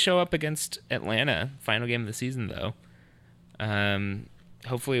hope they show up against Atlanta. Final game of the season, though.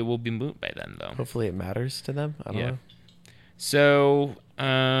 Hopefully it will be moot by then, though. Hopefully it matters to them. I don't know. So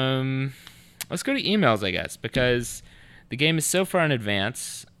let's go to emails, I guess, because the game is so far in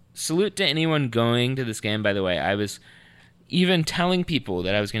advance. Salute to anyone going to this game, by the way. I was even telling people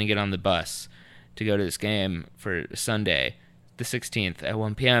that I was going to get on the bus to go to this game for Sunday, the 16th at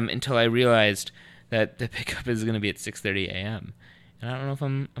 1 p.m. until I realized that the pickup is going to be at 6:30 a.m. And I don't know if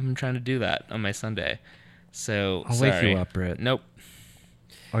I'm trying to do that on my Sunday. So I'll wake sorry. you up, Brit. Nope.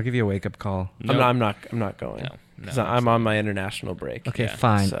 I'll give you a wake-up call. Nope. I'm not going. No, 'Cause I'm on my international break. Okay, Yeah,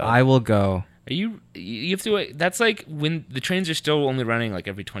 fine. so- I will go. Are you have to wait. That's like when the trains are still only running like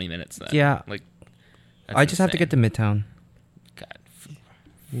every 20 minutes then. Yeah. Like I just have to get to Midtown. God,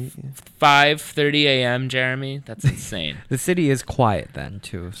 5:30 a.m., Jeremy. That's insane. The city is quiet then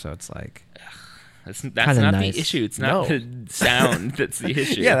too, so it's like That's Kinda not nice. the issue. It's not No. the sound that's the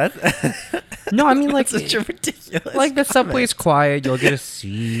issue. Yeah, that's no. I mean, like such a ridiculous. like the comment. subway's quiet. You'll get a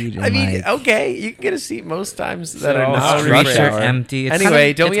seat. And I mean, like, okay, you can get a seat most times that So are I'll not refresh. rush streets are hour. empty. It's Anyway,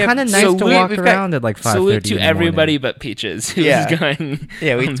 kinda, don't we it's have- kind of nice so to we- walk we've got- around at like 5:30. Salute to in the everybody morning. but Peaches, who's Yeah. going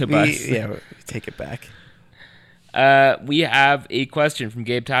Yeah, on the bus. we take it back. We have a question from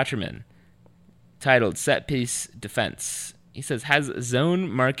Gabe Tatcherman titled Set Piece Defense. He says, has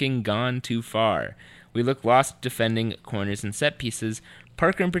zone marking gone too far? We look lost defending corners and set pieces.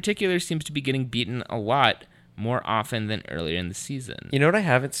 Parker in particular seems to be getting beaten a lot more often than earlier in the season. You know what I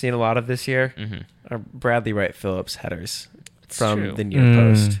haven't seen a lot of this year? Mhm. Are Bradley Wright Phillips headers It's from true. the near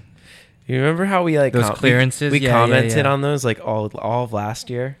post. You remember how we like Those clearances? We Yeah, yeah, commented yeah. on those like all of last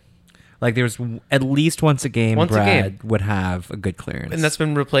year, Like there was at least once a game Once a Brad game. would have a good clearance. and that's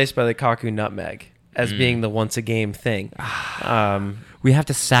been replaced by the Kaku nutmeg as being the once a game thing. we have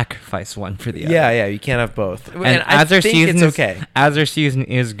to sacrifice one for the other. Yeah, you can't have both. And, I as our think season it's is, okay. as our season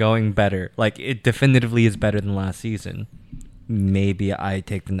is going better, like it definitively is better than last season. Maybe I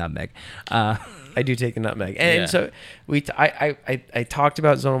take the nutmeg. I do take the nutmeg, and Yeah. so I talked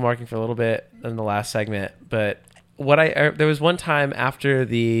about zonal marking for a little bit in the last segment, but there was one time after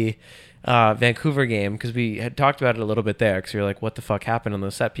the Vancouver game, because we had talked about it a little bit there, because we were like, what the fuck happened on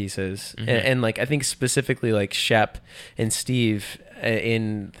those set pieces? And like I think specifically like Shep and Steve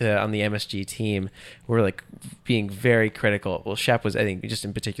on the MSG team were like being very critical. Well, Shep was, I think, just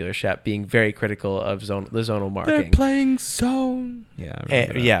in particular Shep being very critical of the zonal marking. They're playing zone. Yeah, I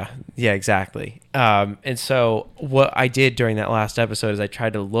remember that. Yeah, exactly. And so what I did during that last episode is I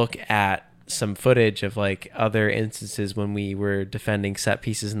tried to look at some footage of like other instances when we were defending set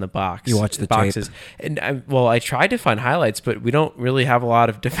pieces in the box. You watched the boxes, tape. and I tried to find highlights, but we don't really have a lot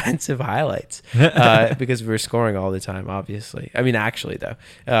of defensive highlights because we were scoring all the time. Obviously, I mean, actually though,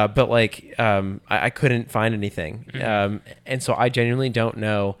 but like I couldn't find anything, and so I genuinely don't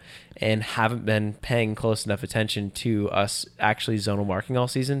know. And haven't been paying close enough attention to us actually zonal marking all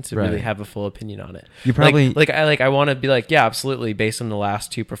season to really Right. have a full opinion on it. You probably- I want to be like, yeah, absolutely. Based on the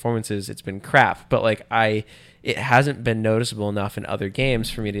last two performances, it's been crap. But like it hasn't been noticeable enough in other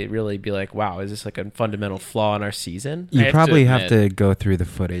games for me to really be like, wow, is this like a fundamental flaw in our season? I You have to probably have admit- to go through the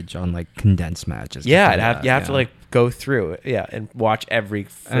footage on like condensed matches. Yeah, to find you have out, to like go through it, and watch every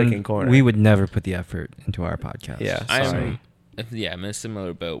freaking And corner. We would never put the effort into our podcast. Yeah, I'm sorry. I'm in a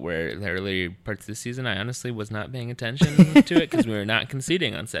similar boat where the earlier parts of the season I honestly was not paying attention to it because we were not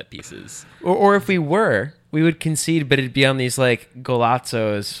conceding on set pieces. Or if we were, we would concede, but it'd be on these like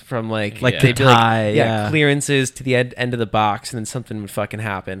golazzos from like Like they'd the be like, tie, yeah. clearances to the end of the box, and then something would fucking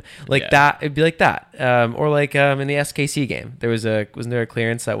happen like Yeah. that. It'd be like that, or like in the SKC game, wasn't there a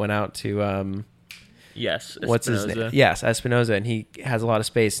clearance that went out to Yes. what's his name? Espinoza. Yes, Espinoza, and he has a lot of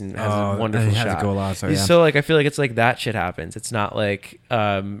space and has a wonderful and he has shot. a golazo, yeah. So like I feel like it's like that shit happens. It's not like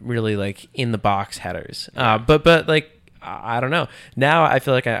really like in the box headers. But like I don't know. Now I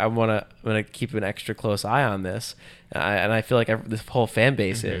feel like I'm gonna keep an extra close eye on this, and I feel like this whole fan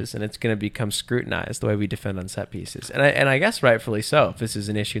base is, and it's gonna become scrutinized the way we defend on set pieces, and I guess rightfully so. If this is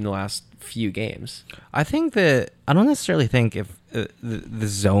an issue in the last few games, I think that I don't necessarily think if the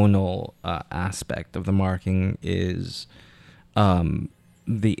zonal aspect of the marking is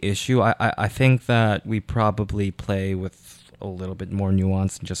the issue. I think that we probably play with a little bit more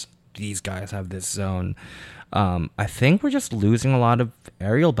nuance than just these guys have this zone. I think we're just losing a lot of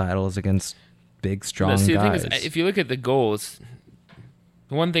aerial battles against big, strong The guys. thing is, if you look at the goals,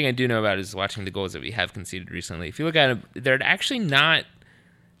 the one thing I do know about is watching the goals that we have conceded recently. If you look at them, they're actually not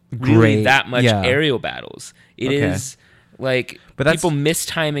really Great, that much yeah. aerial battles. It is Okay. like But that's- people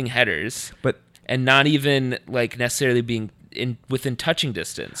mistiming headers, but and not even like necessarily being within touching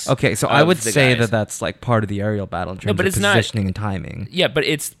distance. okay, so I of would the say guys. that's like part of the aerial battle in terms but of it's not- positioning and timing. Yeah, but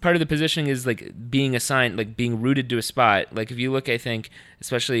it's part of the positioning is like being assigned, like being rooted to a spot. Like if you look, I think,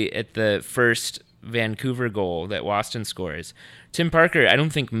 especially at the first Vancouver goal that Waston scores, Tim Parker, I don't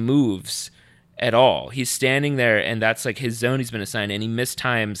think moves at all. He's standing there, and that's like his zone he's been assigned, and he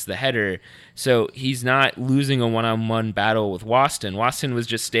mistimes the header. So he's not losing a one-on-one battle with Waston. Waston was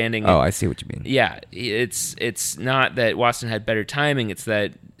just standing. Oh, I see what you mean. Yeah, it's not that Waston had better timing. It's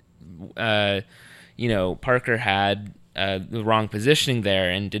that Parker had the wrong positioning there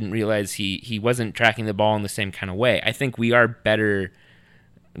and didn't realize he wasn't tracking the ball in the same kind of way. I think we are better.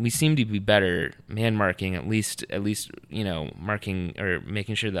 We seem to be better man marking, at least marking or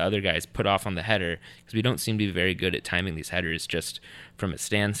making sure the other guys put off on the header, because we don't seem to be very good at timing these headers just from a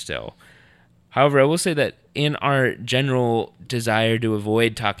standstill. However, I will say that in our general desire to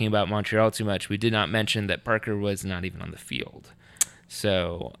avoid talking about Montreal too much, we did not mention that Parker was not even on the field.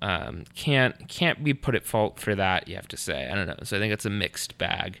 So can't be put at fault for that, you have to say. I don't know. So I think it's a mixed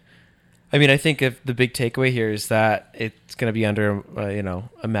bag. I mean, I think if the big takeaway here is that it's going to be under,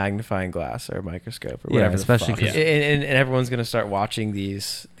 a magnifying glass or a microscope or Yeah, whatever. especially the fuck. 'cause- And everyone's going to start watching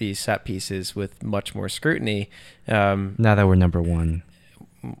these set pieces with much more scrutiny. Now that we're number one.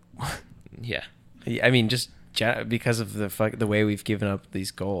 Yeah. I mean, just because of the way we've given up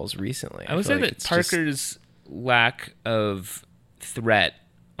these goals recently. I would feel say like that it's just- Parker's lack of threat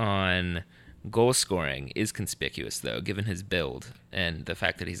on goal scoring is conspicuous, though, given his build and the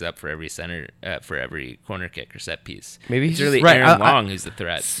fact that he's up for every for every corner kick or set piece. Maybe it's he's really just- Aaron Right, Long who's the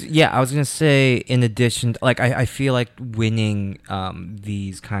threat. Yeah, I was gonna say. In addition, I feel like winning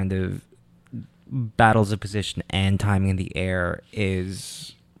these kind of battles of position and timing in the air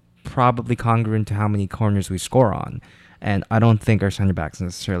is probably congruent to how many corners we score on. And I don't think our center backs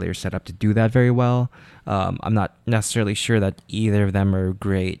necessarily are set up to do that very well. I'm not necessarily sure that either of them are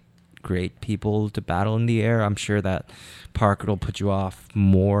great people to battle in the air. I'm sure that Parker will put you off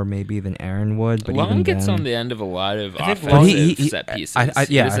more maybe than Aaron would. But Long even gets then, on the end of a lot of I think offensive Long- he- set pieces. I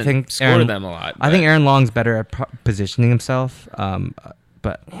He doesn't think score Aaron, them a lot. I think but- Aaron Long's better at positioning himself.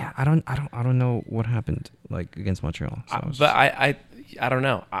 But yeah, I don't know what happened against Montreal. So it's But I don't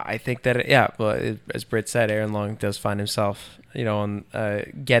know. I think that as Brit said, Aaron Long does find himself, on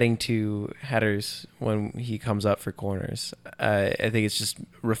getting to headers when he comes up for corners. I think it's just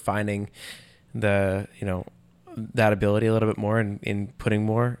refining that ability a little bit more in putting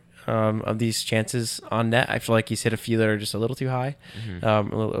more of these chances on net. I feel like he's hit a few that are just a little too high, a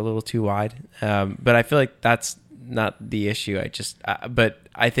little too wide. But I feel like that's not the issue. But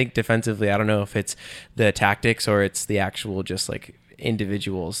I think defensively, I don't know if it's the tactics or it's the actual just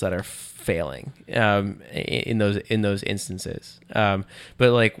individuals that are failing in those instances.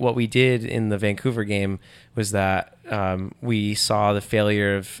 But what we did in the Vancouver game was that we saw the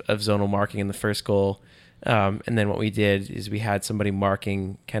failure of zonal marking in the first goal. And then what we did is we had somebody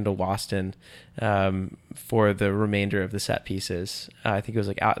marking Kendall Waston for the remainder of the set pieces. I think it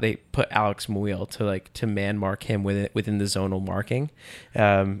was they put Alex Muil to man mark him within the zonal marking,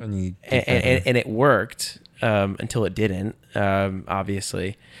 and it worked until it didn't,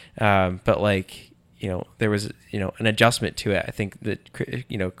 obviously. But there was an adjustment to it. I think that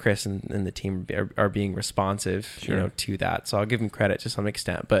Chris and the team are being responsive to that. So I'll give him credit to some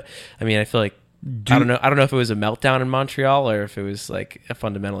extent. But I mean, I feel like. I don't know if it was a meltdown in Montreal or if it was a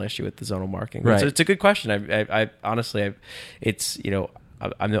fundamental issue with the zonal marking. Right. So it's a good question. I honestly, it's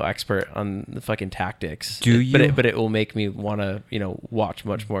I'm no expert on the fucking tactics. But it will make me want to watch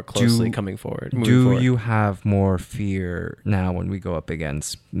much more closely moving forward. You have more fear now when we go up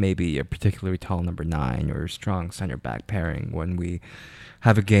against maybe a particularly tall number 9 or a strong center back pairing when we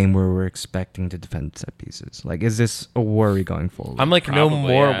have a game where we're expecting to defend set pieces? Is this a worry going forward? I'm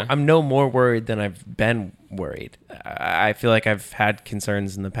Probably, yeah. I'm no more worried than I've been worried. I feel like I've had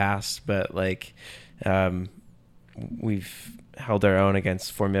concerns in the past, but we've held our own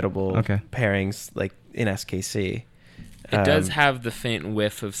against formidable pairings in SKC. It does have the faint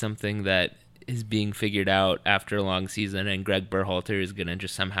whiff of something that is being figured out after a long season, and Greg Berhalter is going to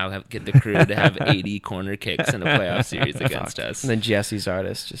just somehow get the crew to have 80 corner kicks in a playoff series against us. And then Jesse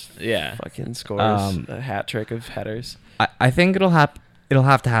Zardes just fucking scores a hat trick of headers. I think it'll have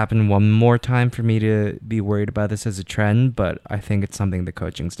to happen one more time for me to be worried about this as a trend, but I think it's something the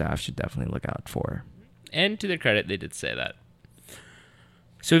coaching staff should definitely look out for. And to their credit, they did say that.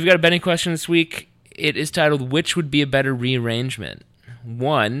 So we've got a betting question this week. It is titled, which would be a better rearrangement?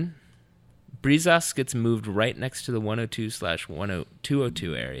 1, Brizas gets moved right next to the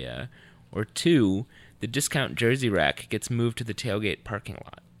 102/202 area. Or 2, the discount jersey rack gets moved to the tailgate parking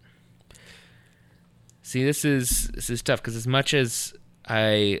lot. See, this is tough because as much as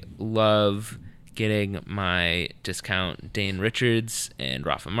I love getting my discount Dane Richards and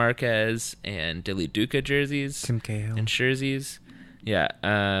Rafa Marquez and Dilly Duca jerseys Tim Cahill. and jerseys. Yeah.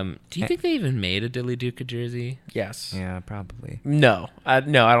 Do you think they even made a Dilly Duca jersey? Yes. Yeah, probably. No, I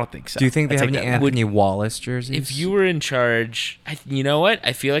don't think so. Do you think they I have take any that back. Anthony Wallace jerseys? If you were in charge, you know what?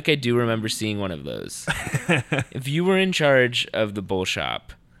 I feel like I do remember seeing one of those. If you were in charge of the bull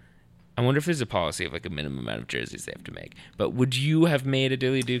shop, I wonder if there's a policy of a minimum amount of jerseys they have to make. But would you have made a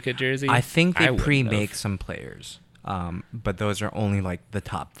Dilly Duca jersey? I think they wouldn't pre-make have. some players, but those are only the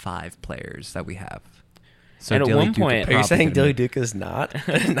top 5 players that we have. So And at Dilly one Duca point- Are you probably saying could've Dilly made- Duca's not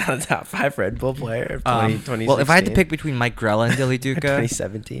a top 5 Red Bull player of 2016? Well, if I had to pick between Mike Grella and Dilly Duca,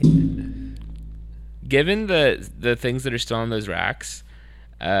 2017. Given the things that are still on those racks,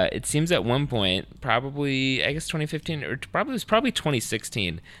 It seems at one point, probably I guess 2015 or probably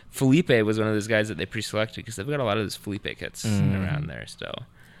 2016, Felipe was one of those guys that they pre-selected because they've got a lot of those Felipe kits around there still,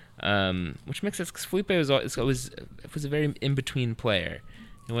 which makes sense because Felipe was always a very in between player.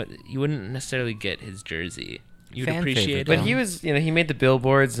 You wouldn't necessarily get his jersey. You'd Fan appreciate favorite, it. But he was, he made the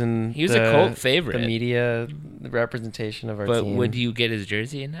billboards and He was a cult favorite. The media, the representation of our But team. would you get his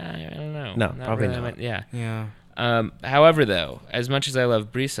jersey? Nah, I don't know. No, probably really. not. Yeah. Yeah. However, though, as much as I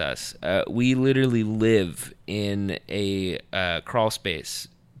love Brisas, we literally live in a crawl space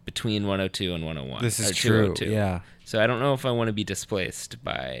between 102 and 101. This is or true. 202. Yeah. So I don't know if I want to be displaced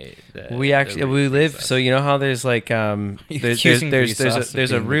by the. We actually we live. Brisas. So you know how there's like there's Accusing there's Brisas of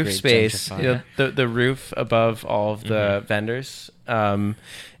there's a being the roof great space, gentrifier. the roof above all of the vendors,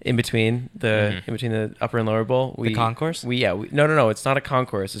 in between the upper and lower bowl. concourse? No, it's not a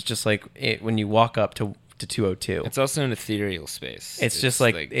concourse. It's just like when you walk up to 202. It's also an ethereal space. It's just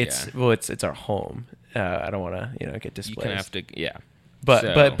like yeah. it's our home. I don't want to get You displaced. can have to, yeah. But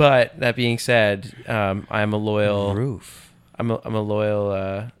So- but that being said, I'm a loyal. Roof. I'm a loyal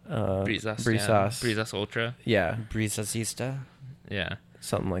Brisas. Brisas. Yeah. Brisas Ultra. Yeah, Brisasista. Yeah.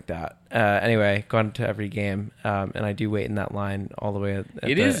 something like that. Anyway, gone to every game, and I do wait in that line all the way.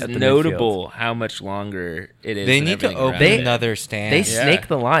 It is notable how much longer it is. They and need to everything open around it. another stand. They Yeah. snake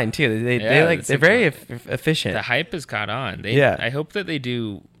the line too. They Yeah, they're very efficient. The hype has caught on. Yeah. I hope that they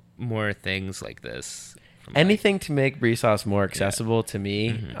do more things like this. from, Anything to make Brisas more accessible to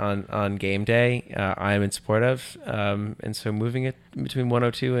me on game day, I am in support of. And so moving it between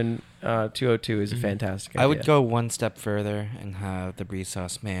 102 and 202 is a fantastic idea. I would go one step further and have the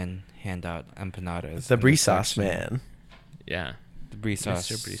Brisas man hand out empanadas. the in Brisas section. man. yeah. The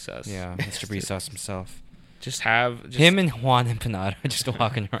Brisas. Mr. Brisas. Yeah, Mr. Brisas himself. Just have Him and Juan Empanada just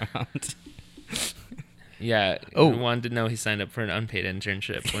walking around. Yeah. Oh. Juan didn't know he signed up for an unpaid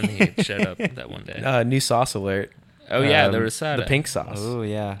internship when he showed up that one day. New sauce alert. Oh yeah, the Rosada. The pink sauce. Oh,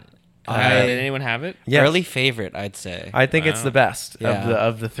 yeah. Did anyone have it? Yes. Early favorite, I'd say. I think it's Wow. the best Yeah.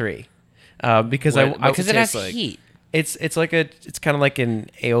 of the three, because What- Because it has tastes like- heat. it's kind of like an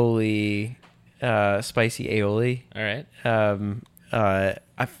aioli, spicy aioli. All right.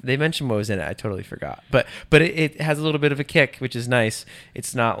 They mentioned what was in it. I totally forgot. But it has a little bit of a kick, which is nice.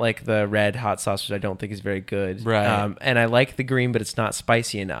 It's not like the red hot sauce, which I don't think is very good. Right. And I like the green, but it's not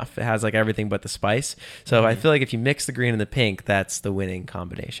spicy enough. It has like everything but the spice. So I feel like if you mix the green and the pink, that's the winning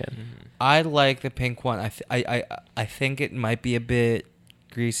combination. I like the pink one. I think it might be a bit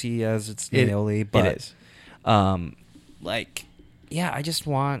greasy as it's aioli, but it is. Yeah, I just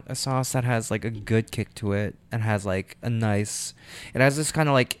want a sauce that has like a good kick to it and has like it has this kind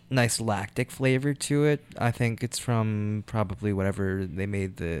of like nice lactic flavor to it. I think it's from probably whatever they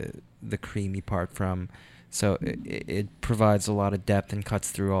made the creamy part from. So it provides a lot of depth and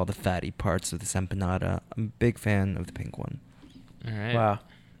cuts through all the fatty parts of this empanada. I'm a big fan of the pink one. All right. Wow.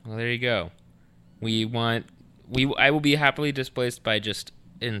 Well, there you go. I will be happily displaced by just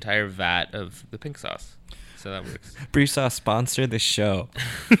an entire vat of the pink sauce. So that works. Brisas sponsor the show.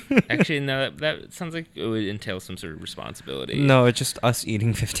 Actually, no, that sounds like it would entail some sort of responsibility. No, it's just us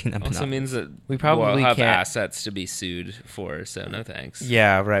eating 15 empanadas. Also means that We probably we'll have can't- assets to be sued for, so no thanks.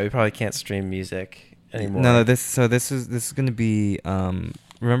 Yeah, right. We probably can't stream music anymore. No, this is going to be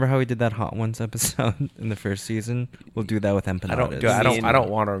remember how we did that Hot Ones episode in the first season? We'll do that with empanadas. I don't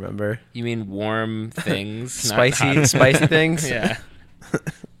want to remember. You mean warm things? not hot- spicy things. Yeah.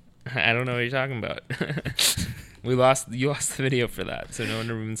 I don't know what you're talking about. You lost the video for that, so no one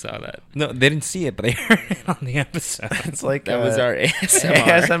even saw that. No, they didn't see it, but they heard it on the episode. It's like That was our ASMR.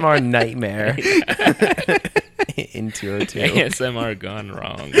 ASMR nightmare in 202. ASMR gone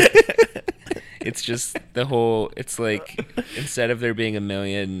wrong. It's just it's like instead of there being a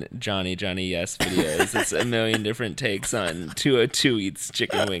million Johnny Yes videos, it's a million different takes on 202 eats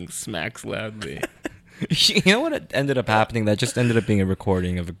chicken wings, smacks loudly. You know what ended up happening? That just ended up being a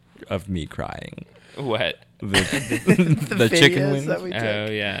recording of me crying. What? The chicken videos wings. that we took. Oh,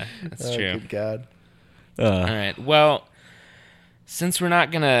 yeah. That's true. Good God. All right. Well, since we're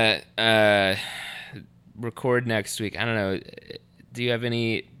not going to record next week, I don't know. Do you have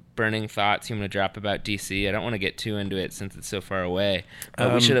any burning thoughts you want to drop about DC? I don't want to get too into it since it's so far away.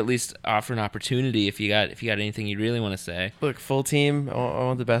 But we should at least offer an opportunity if you got anything you really want to say. Look, full team. I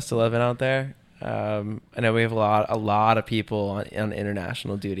want the best 11 out there. I know we have a lot of people on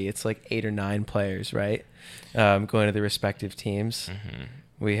international duty. It's like 8 or 9 players, right? Going to the respective teams. Mm-hmm.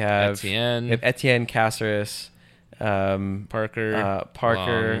 We have Etienne. Etienne, Caceres, Parker,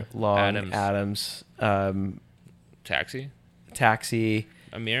 Long, Adams. Taxi, Taxi.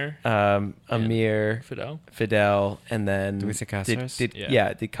 Amir, Amir, Fidel. and then Luis Cáceres? Did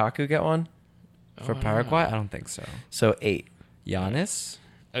Yeah. did Kaku get one For Paraguay? I don't think so. So 8. Giannis?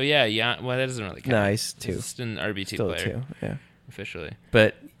 Oh yeah. Well, that doesn't really count. No, he's 2. He's just an RB2 Still player 2. Yeah, officially.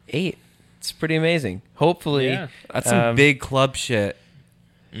 but 8. It's pretty amazing. Hopefully, Yeah. That's some big club shit.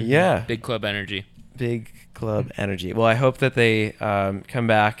 Yeah, Big club energy. big club energy. Well, I hope that they come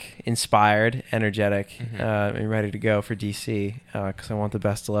back inspired, energetic, and ready to go for DC because I want the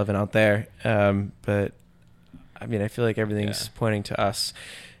best 11 out there. But I mean, I feel like everything's pointing to us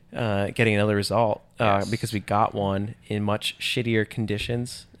getting another result because we got one in much shittier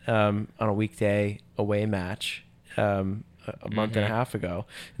conditions on a weekday away match a month and a half ago,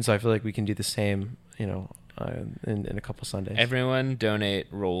 and so I feel like we can do the same, in a couple Sundays. Everyone donate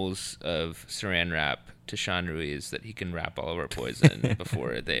rolls of saran wrap to Sean Ruiz that he can wrap all of our poison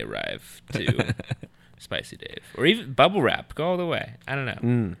before they arrive to Spicy Dave. Or even bubble wrap. Go all the way. I don't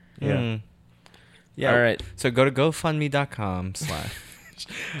know. Yeah. Yeah. All right. So go to GoFundMe.com/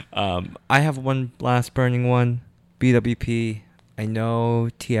 I have one last burning one. BWP. I know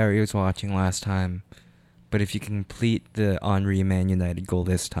Thierry was watching last time, but if you can complete the Henry Man United goal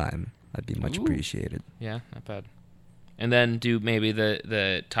this time, that'd be much appreciated. Yeah, not bad. And then do maybe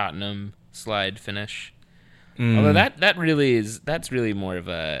the Tottenham slide finish. Although that's really more of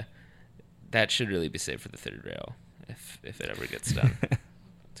a, that should really be saved for the third rail if it ever gets done.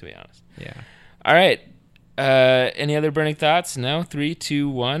 To be honest. Yeah. All right. Any other burning thoughts? No. 3, 2,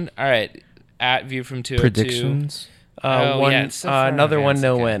 1. All right. At View from 202. Predictions? It's so far in Another advance, 1-0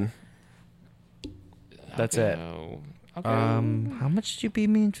 okay. win. That's it. Okay. How much did you beat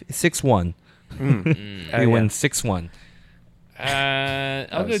me? 6-1. We win 6-1.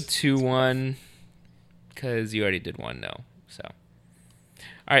 I'll go 2-1 because you already did 1-0. So,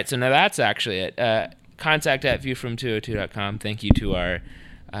 all right. So now that's actually it. Contact at viewfrom202.com. Thank you to our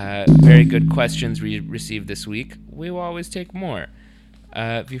very good questions we received this week. We will always take more.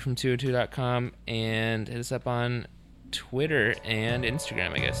 Viewfrom202.com and hit us up on Twitter and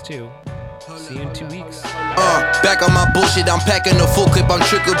Instagram, I guess, too. See you in 2 weeks. Back on my bullshit, I'm packing a full clip. I'm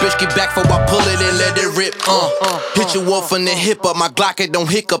trigger, bitch, get back before I pull it and let it rip. Hit you off from the hip up, my Glock it don't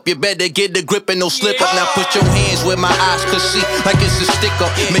hiccup. You better get the grip and no slip up. Now put your hands where my eyes could see, like it's a stick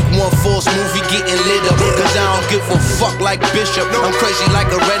up. Make one false movie getting lit up, cause I don't give a fuck like Bishop. I'm crazy like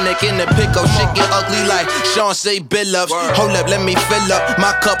a redneck in the pickup. Shit get ugly like Sean say Billups. Hold up, let me fill up.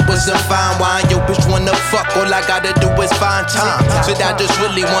 My cup was in fine wine. Yo, bitch wanna fuck, all I gotta do is find time. So I just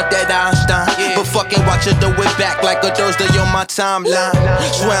really want that Einstein. But fucking watch her do it back like a Thursday on my timeline.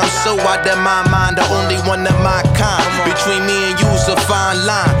 Swear I'm so out of my mind, the only one of my kind. Between me and you's a fine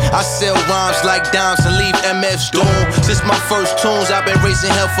line. I sell rhymes like dimes and leave MFs doomed. Since my first tunes, I've been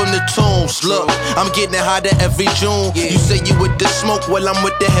raising hell from the tombs. Look, I'm getting hotter every June. You say you with the smoke, well I'm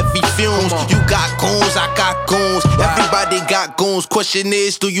with the heavy fumes. You got goons, I got goons. Everybody got goons. Question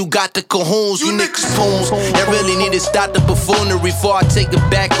is, do you got the cajoons? You niggas poons. I really need to stop the buffoonery before I take it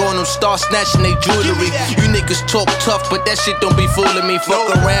back on them. Start snatching they jewelry. You niggas talk tough, but that shit don't be fooling me. Fuck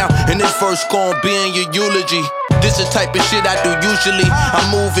around, and this verse gon' be in your eulogy. This the type of shit I do usually. I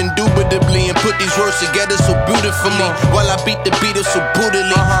move indubitably and put these words together so beautifully, while I beat the beaters so brutally.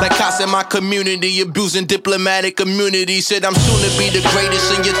 Like I said, my community abusing diplomatic immunity. Said I'm soon to be the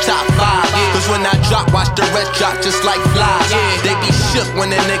greatest in your top 5. Cause when I drop, watch the rest drop just like flies. They be shook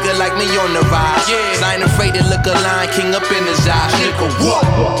when a nigga like me on the rise. Cause I ain't afraid to look a Lion King up in his eyes. Nigga, what?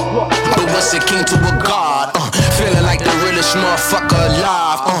 But what's a king to a god? Feeling like the realest motherfucker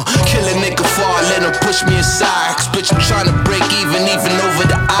alive. Kill a nigga before I let him push me aside. Cause bitch, I'm tryna break even over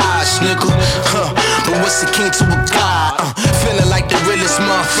the eyes, nigga. But what's the king to a god? Feeling like the realest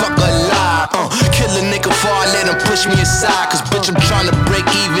motherfucker alive. Kill a nigga before I let him push me aside. Cause bitch, I'm tryna break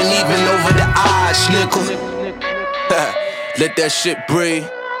even over the eyes, nigga. Let that shit breathe.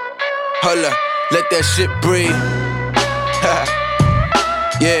 Holla, let that shit breathe.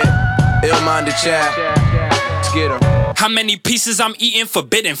 Yeah, ill-minded child. Let's get 'em. How many pieces I'm eating?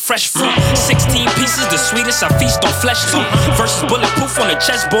 Forbidden fresh fruit. 16 pieces, the sweetest I feast on flesh too. Versus bulletproof on the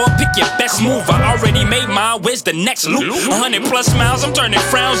chessboard, pick your best move. I already made mine, where's the next loop? 100 plus miles, I'm turning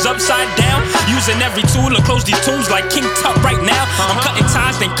frowns upside down. Using every tool to close these tombs like King Tut right now. I'm cutting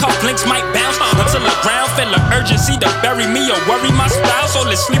ties, then cufflinks might bounce. Until the ground feel the urgency to bury me or worry my spouse. All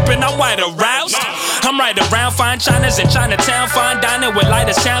is sleeping, I'm wide aroused. I'm right around fine China's in Chinatown, fine dining with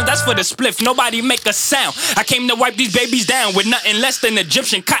lighter sounds. That's for the spliff, nobody make a sound. I came to wipe these babies down with nothing less than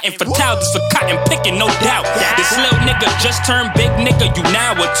Egyptian cotton for towels. For cotton picking, no doubt. This little nigga just turned big nigga. You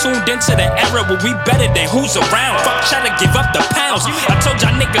now are tuned into the era where we better than who's around. Fuck, try to give up the pounds. I told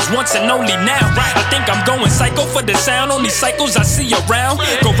y'all niggas once and only now. I think I'm going psycho for the sound. Only cycles I see around.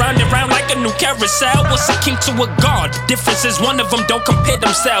 Go round and round like a new carousel. What's a king to a god? The difference is one of them don't compare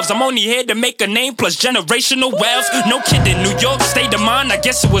themselves. I'm only here to make a name plus generational wealth. No kidding, New York state of mind, I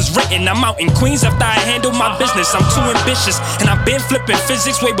guess it was written. I'm out in Queens after I handle my business. I'm too ambitious, and I've been flipping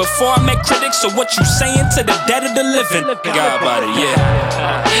physics way before I met critics. So what you saying to the dead of the living? God about it, yeah.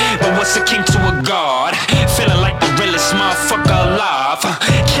 But what's a king to a god? Feeling like the realest motherfucker alive.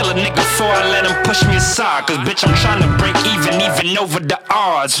 Kill a nigga before I let him push me aside. Cause bitch, I'm trying to break even over the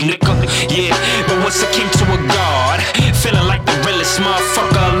odds, nigga. Yeah, but what's a king to a god? Feeling like the realest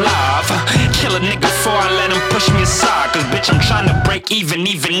motherfucker alive. Kill a nigga before I let him push me aside. Cause bitch, I'm trying to break even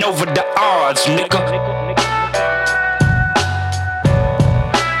over the odds, nigga.